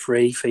 going on to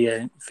 3 for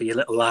your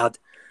little lad.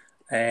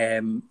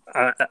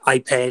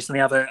 I personally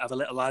have a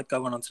little lad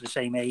going on to the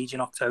same age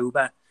in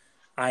October.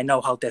 I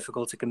know how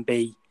difficult it can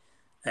be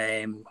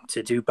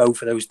to do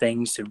both of those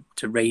things,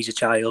 to raise a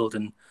child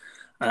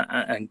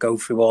and go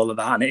through all of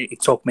that. And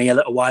it took me a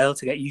little while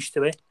to get used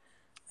to it.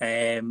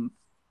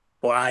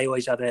 But I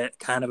always had a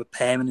kind of a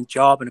permanent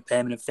job and a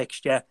permanent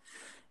fixture.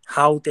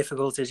 How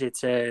difficult is it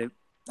to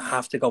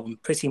have to go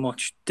and pretty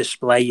much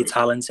display your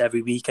talents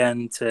every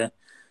weekend to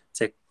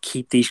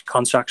keep these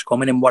contracts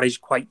coming in what is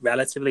quite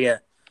relatively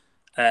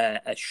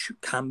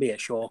can be a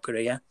short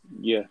career?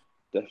 Yeah,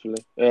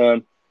 definitely.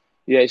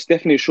 It's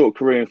definitely a short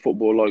career in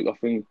football. Like I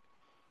think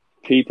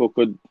people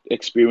could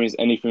experience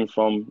anything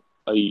from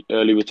a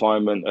early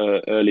retirement,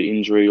 early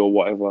injury, or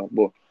whatever.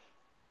 But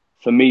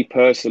for me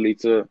personally,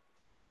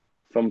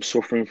 from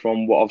suffering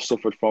from what I've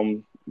suffered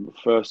from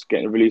first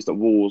getting released at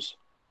Wolves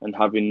and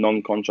having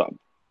non-contract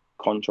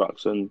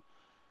contracts and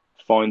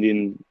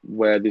finding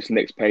where this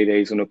next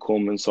payday is going to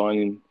come and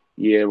signing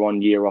year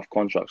on year off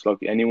contracts. Like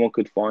anyone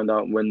could find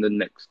out when the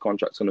next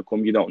contract's going to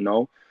come. You don't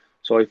know.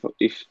 So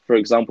if for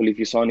example, if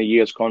you sign a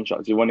year's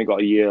contract, you've only got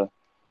a year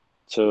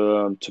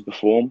to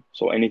perform.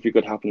 So anything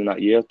could happen in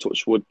that year.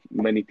 Touch wood,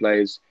 many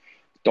players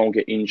don't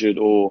get injured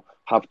or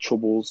have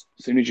troubles.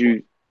 As soon as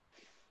you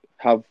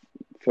have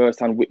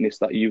first-hand witness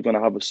that you're going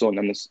to have a son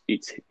and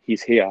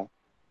he's here,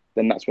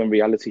 then that's when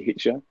reality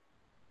hits you,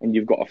 and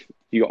you've got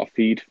to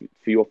feed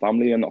for your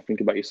family and not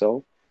think about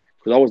yourself.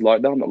 Because I was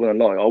like that. I'm not going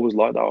to lie. I was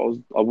like that.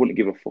 I wouldn't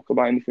give a fuck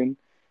about anything.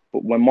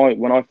 But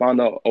when I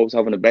found out I was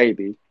having a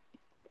baby,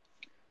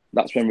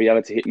 that's when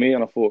reality hit me,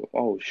 and I thought,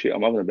 oh shit,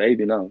 I'm having a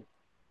baby now.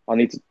 I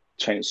need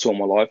to sort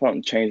my life out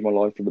and change my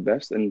life for the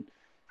best and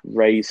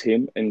raise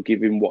him and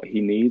give him what he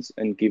needs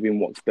and give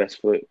him what's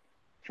best for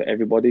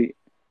everybody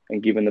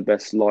and give him the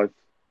best life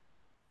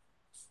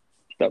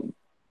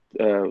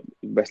that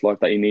best life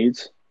that he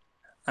needs.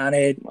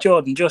 And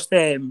Jordan, just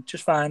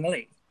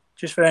finally,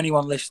 just for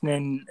anyone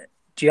listening,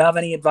 do you have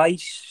any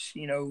advice,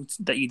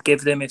 that you'd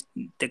give them if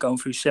they're going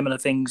through similar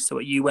things to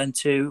what you went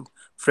through?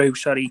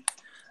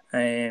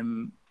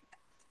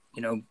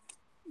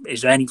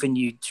 Is there anything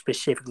you'd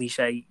specifically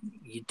say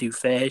you do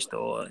first,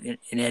 or in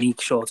any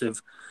sort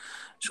of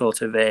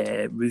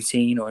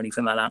routine or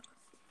anything like that?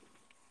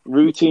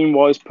 Routine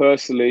wise,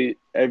 personally,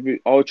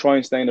 I'll try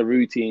and stay in a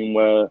routine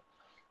where,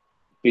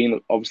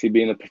 being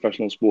a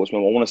professional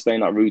sportsman, I want to stay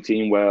in that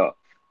routine where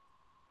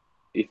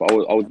if I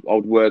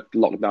would work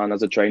lockdown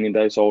as a training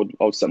day, so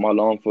I would set my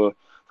alarm for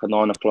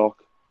 9 o'clock.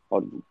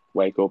 I'd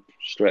wake up,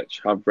 stretch,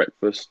 have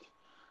breakfast,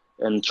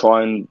 and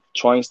try and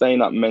stay in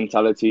that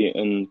mentality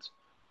and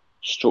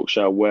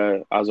structure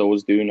where, as I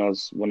was doing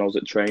when I was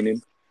at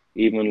training,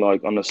 even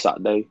like on a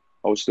Saturday,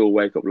 I would still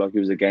wake up like it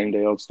was a game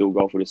day. I'd still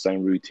go through the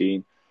same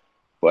routine.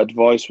 But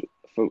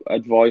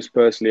advice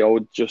personally, I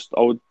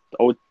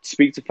would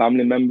speak to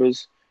family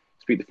members.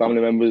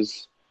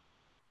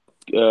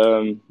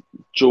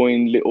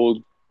 Join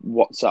little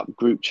WhatsApp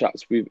group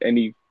chats with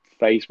any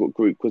Facebook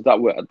group, because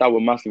that will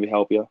massively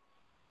help you.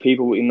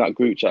 People in that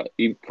group chat,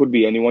 it could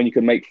be anyone. You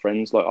can make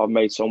friends. Like, I've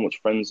made so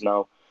much friends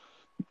now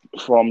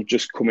from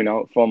just coming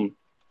out from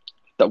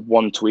that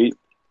one tweet.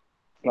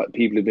 Like,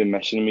 people have been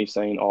messaging me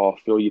saying, "Oh, I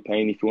feel your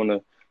pain. If you want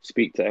to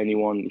speak to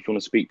anyone, if you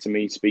want to speak to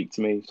me, speak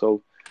to me."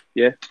 So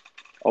yeah,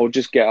 I'll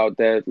just get out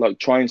there, like,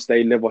 try and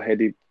stay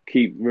level-headed,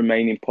 keep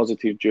remaining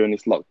positive during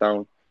this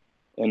lockdown,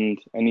 and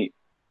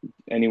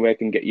anywhere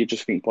can get you,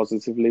 just think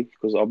positively.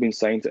 Because I've been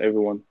saying to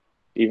everyone,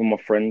 even my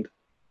friend,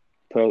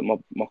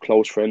 my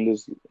close friend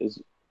has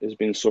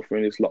been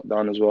suffering this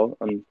lockdown as well,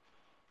 and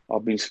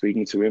I've been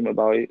speaking to him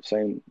about it,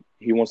 saying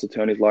he wants to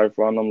turn his life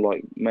around. I'm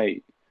like,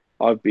 mate,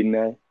 I've been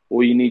there.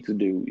 All you need to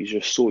do is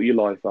just sort your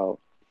life out,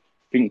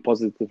 think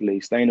positively,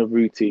 stay in a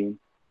routine,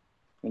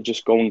 and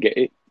just go and get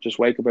it. Just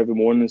wake up every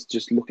morning and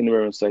just look in the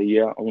mirror and say,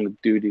 yeah, I'm going to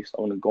do this.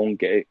 I'm going to go and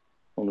get it.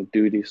 I'm going to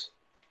do this.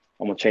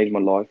 I'm going to change my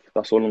life.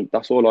 That's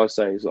all I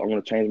say, is I'm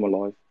going to change my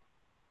life.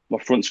 My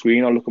front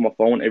screen, I look at my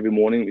phone every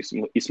morning.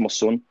 It's my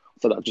son.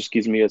 So that just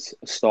gives me a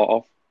start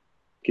off,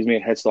 gives me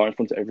a head start in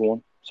front of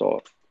everyone.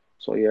 So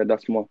yeah,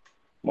 that's my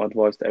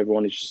advice to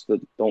everyone, is just that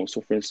don't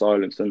suffer in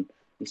silence and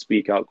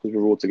speak out, because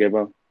we're all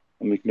together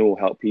and we can all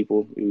help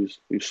people who's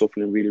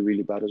suffering really,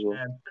 really bad as well.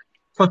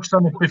 Touched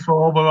on it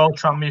before, we're all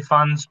Tranmere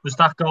fans. Was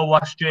that goal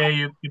last year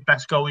your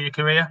best goal of your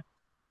career?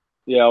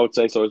 Yeah, I would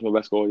say so. It's my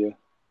best goal, yeah.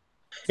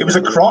 It was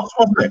a cross,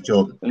 wasn't it,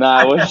 Jordan?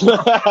 Nah, what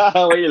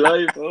are you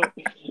lying for?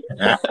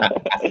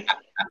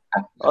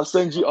 I'll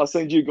send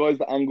you guys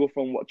the angle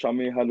from what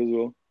Tranmere had as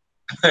well.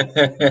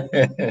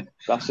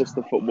 That's just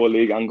the Football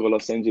League angle.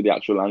 I'll send you the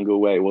actual angle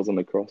where it was on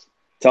the cross.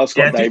 Tell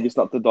Scott Davis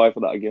not to die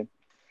for that again.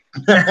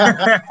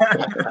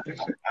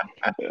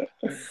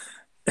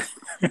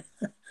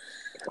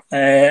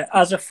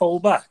 As a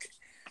fullback,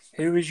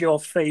 who is your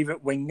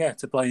favourite winger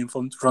to play in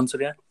front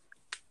of you?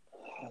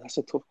 That's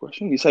a tough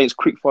question. You say it's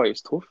quick fire,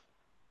 it's tough.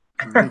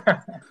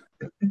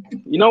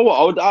 You know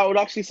what? I would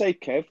actually say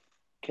Kev,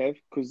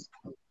 because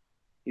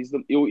he's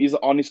an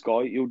honest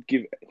guy. He would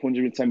give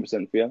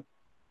 110% for you.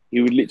 He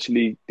would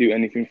literally do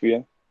anything for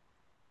you.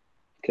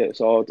 Okay,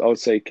 so I would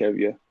say Kev,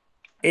 yeah.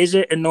 Is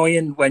it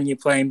annoying when you're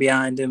playing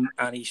behind him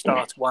and he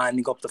starts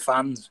winding up the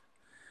fans?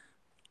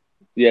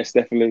 Yes,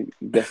 definitely.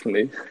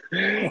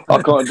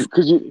 I can't,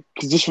 because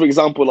just for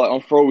example, like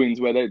on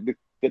throw-ins where the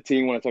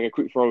team want to take a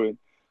quick throw-in,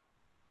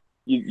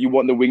 you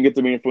want the winger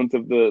to be in front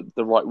of the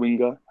right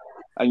winger,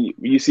 and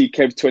you see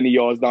Kev 20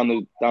 yards down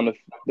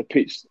the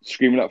pitch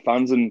screaming at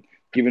fans and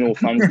giving all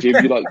fans jibs.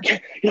 You're like,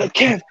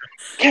 Kev,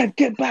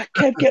 get back,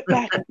 Kev, get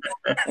back. And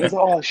it's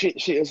like, oh shit,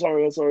 I'm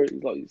sorry. It's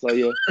like, so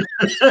yeah.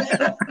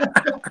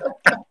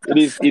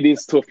 It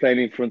is tough playing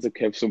in front of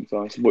Kev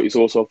sometimes, but it's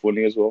also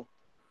funny as well.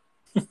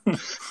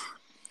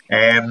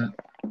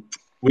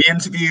 We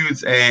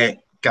interviewed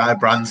Guy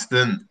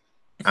Branston,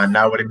 and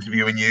now we're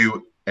interviewing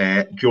you,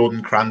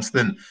 Jordan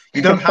Cranston.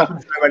 You don't happen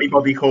to know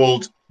anybody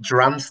called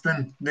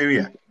Dranston, do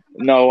you?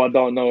 No, I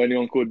don't know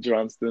anyone called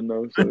Dranston.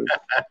 No, so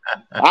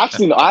I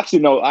actually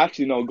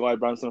know Guy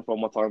Branston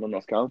from my time in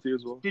Notts County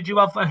as well. Did you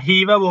have a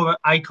hero or an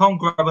icon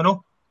growing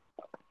up?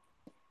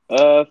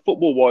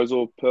 Football wise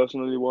or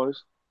personally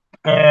wise?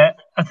 I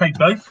think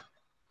both.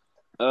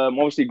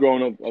 Obviously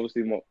growing up,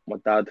 my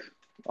dad.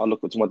 I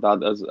look up to my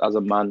dad as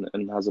a man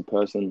and as a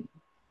person,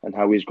 and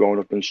how he's grown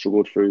up and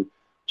struggled through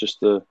just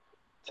to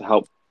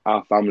help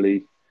our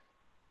family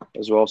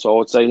as well. So I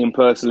would say him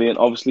personally, and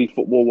obviously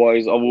football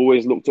wise, I've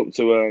always looked up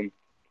to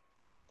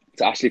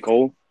Ashley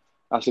Cole.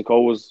 Ashley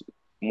Cole was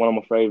one of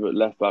my favourite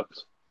left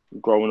backs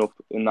growing up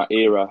in that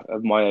era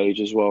of my age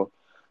as well.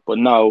 But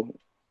now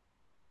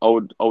I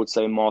would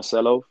say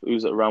Marcelo,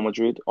 who's at Real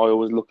Madrid. I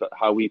always look at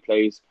how he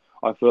plays.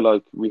 I feel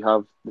like we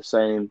have the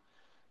same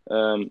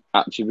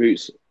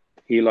attributes.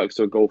 He likes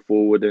to go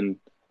forward and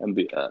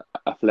be a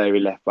flary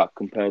left back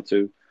compared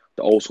to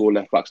the old school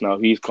left backs now.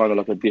 He's kind of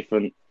like a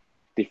different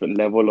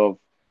level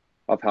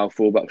how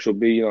fullback should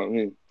be. You know what I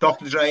mean?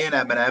 Dr. Dre and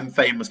Eminem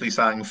famously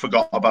sang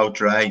 "Forgot About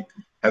Dre."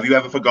 Have you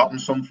ever forgotten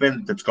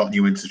something that's gotten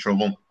you into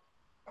trouble?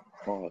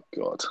 Oh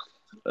God.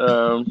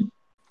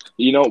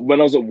 You know, when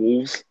I was at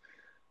Wolves,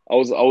 I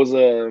was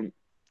a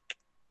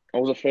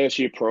first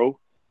year pro,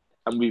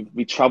 and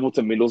we travelled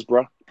to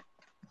Middlesbrough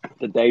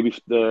the day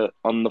before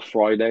on the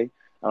Friday,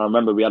 and I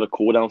remember we had a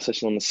cool down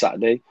session on the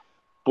Saturday.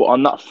 But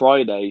on that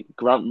Friday,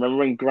 remember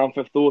when Grand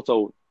Theft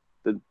Auto,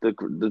 the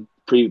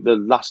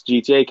last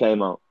GTA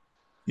came out?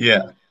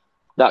 Yeah.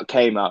 That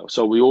came out.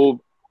 So we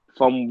all,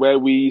 from where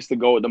we used to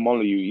go at the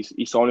Molyneux,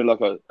 it's only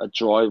like a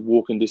drive,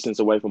 walking distance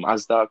away from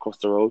Asda across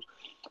the road.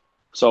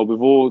 So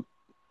we've all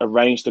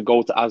arranged to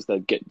go to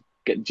Asda, get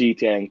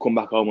GTA and come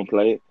back home and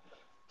play it.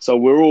 So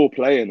we're all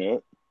playing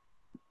it.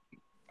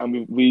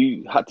 And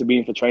we had to be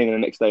in for training the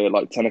next day at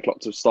like 10 o'clock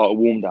to start a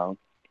warm down.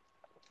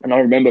 And I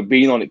remember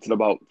being on it till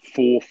about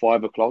 4 or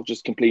 5 o'clock,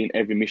 just completing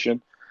every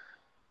mission.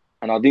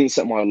 And I didn't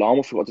set my alarm.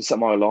 I forgot to set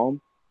my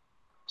alarm.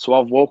 So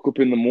I've woke up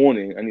in the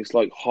morning and it's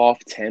like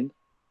 10:30,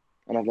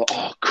 and I'm like,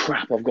 oh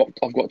crap, I've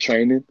got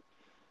training.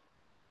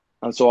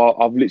 And so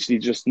I've literally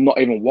just not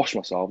even washed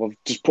myself. I've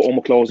just put all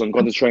my clothes on,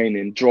 gone to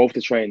training, drove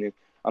to training,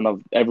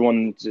 and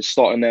everyone just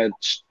starting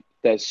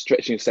their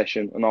stretching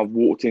session, and I've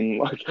walked in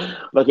like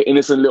an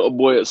innocent little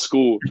boy at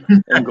school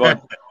and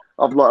gone.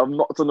 I've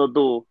knocked on the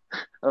door,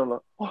 and I'm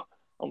like, oh,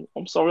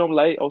 I'm sorry, I'm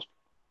late.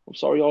 I'm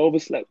sorry, I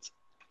overslept.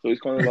 So it's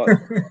kind of like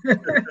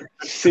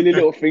silly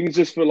little things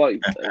just for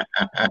like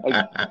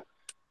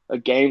a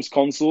games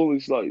console.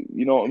 It's like,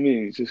 you know what I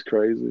mean? It's just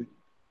crazy.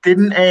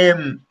 Didn't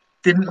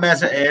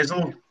Mesut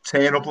Ozil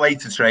turn up late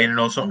to training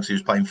or something? 'Cause he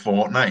was playing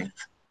Fortnite.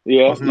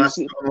 Yeah, Wasn't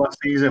that last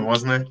season?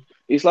 Wasn't it?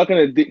 It's like an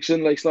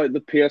addiction. Like, it's like the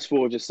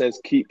PS4 just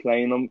says, keep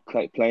playing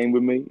playing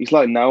with me. It's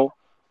like now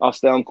I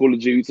stay on Call of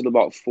Duty till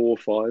about 4 or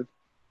 5.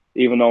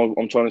 Even though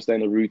I'm trying to stay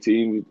in a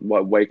routine,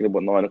 like waking up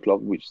at 9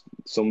 o'clock, which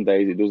some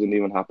days it doesn't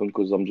even happen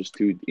because I'm just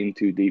too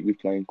deep with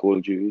playing Call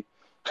of Duty.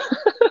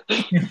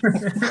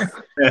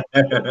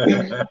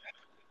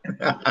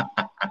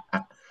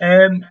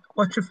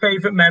 What's your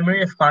favourite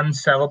memory of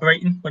fans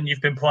celebrating when you've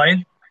been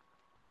playing?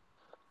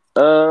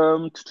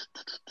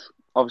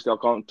 Obviously I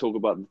can't talk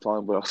about the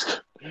time where I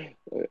was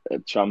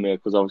at Tranmere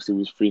because obviously we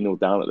was 3-0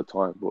 down at the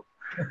time. But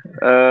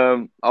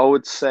I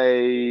would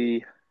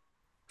say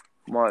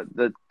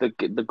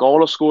the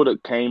goal I scored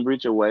at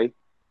Cambridge away,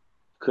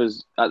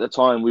 because at the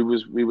time we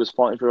was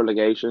fighting for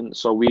relegation,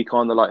 so we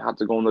kind of like had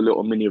to go on a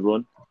little mini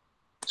run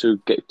to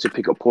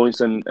pick up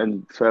points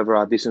and further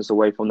our distance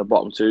away from the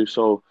bottom two.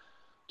 So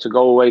to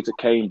go away to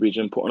Cambridge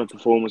and put on a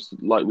performance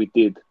like we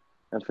did,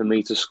 and for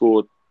me to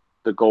score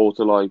the goal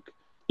to like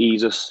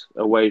ease us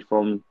away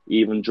from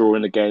even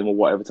drawing the game or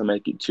whatever to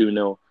make it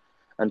 2-0,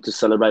 and to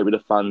celebrate with the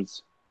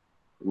fans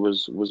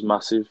was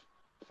massive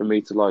for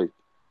me to like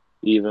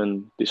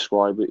even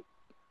describe it,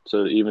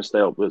 to even stay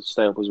up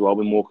as well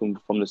with Morecambe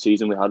from the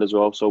season we had as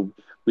well. So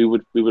we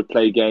would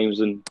play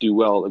games and do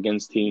well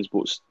against teams,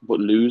 but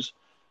lose.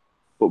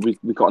 But we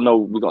got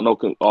no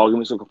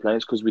arguments or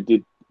complaints because we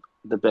did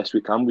the best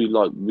we can.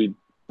 We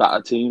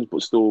batter teams,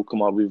 but still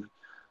come out with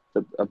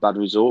a bad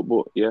result.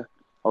 But yeah,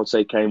 I would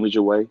say Cambridge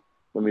away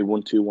when we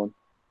won 2-1.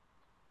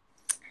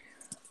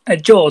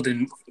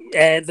 Jordan,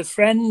 the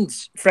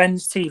Friends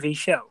TV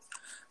show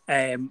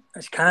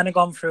has kind of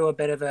gone through a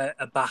bit of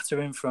a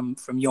battering from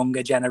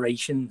younger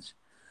generations.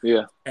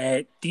 Yeah.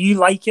 Do you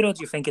like it, or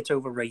do you think it's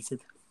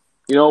overrated?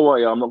 You know what?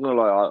 Yeah, I'm not gonna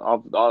lie.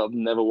 I've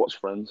never watched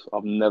Friends.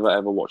 I've never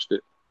ever watched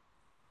it.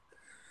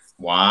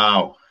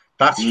 Wow,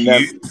 that's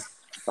huge.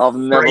 I've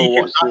never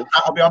watched it.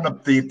 That'll be on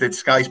the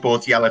Sky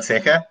Sports yellow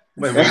ticker.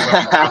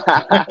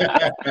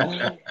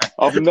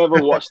 I've never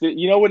watched it.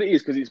 You know what it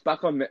is? Because it's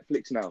back on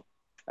Netflix now.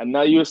 And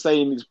now you're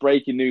saying it's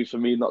breaking news for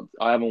me.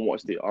 I haven't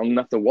watched it. I'm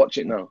gonna have to watch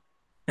it now.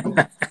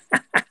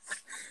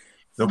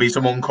 There'll be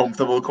some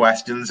uncomfortable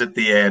questions at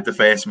the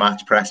first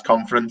match press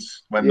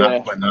conference when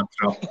that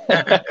drops.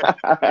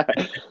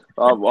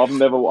 I've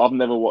never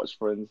watched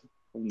Friends.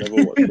 I've never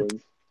watched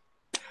Friends.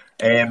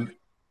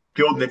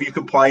 Jordan, if you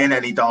could play in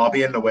any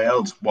derby in the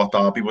world, what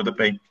derby would it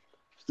be?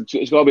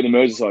 It's got to be the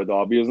Merseyside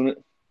derby, isn't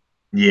it?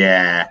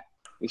 Yeah.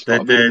 It's got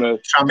to be the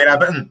Tranmere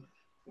Everton.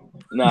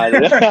 Nah.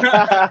 The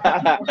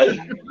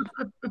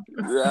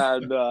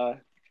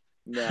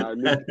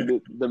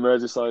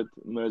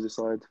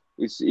Merseyside.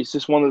 It's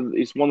just one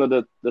of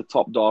the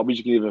top derbies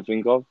you can even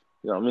think of.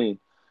 You know what I mean?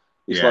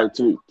 It's like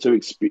to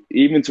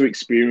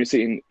experience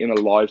it in a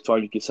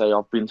lifetime. You could say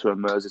I've been to a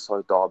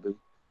Merseyside derby.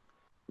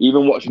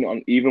 Even watching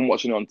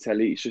it on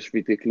telly, it's just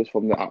ridiculous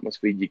from the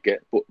atmosphere you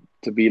get. But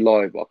to be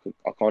live, I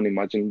can't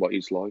imagine what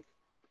it's like.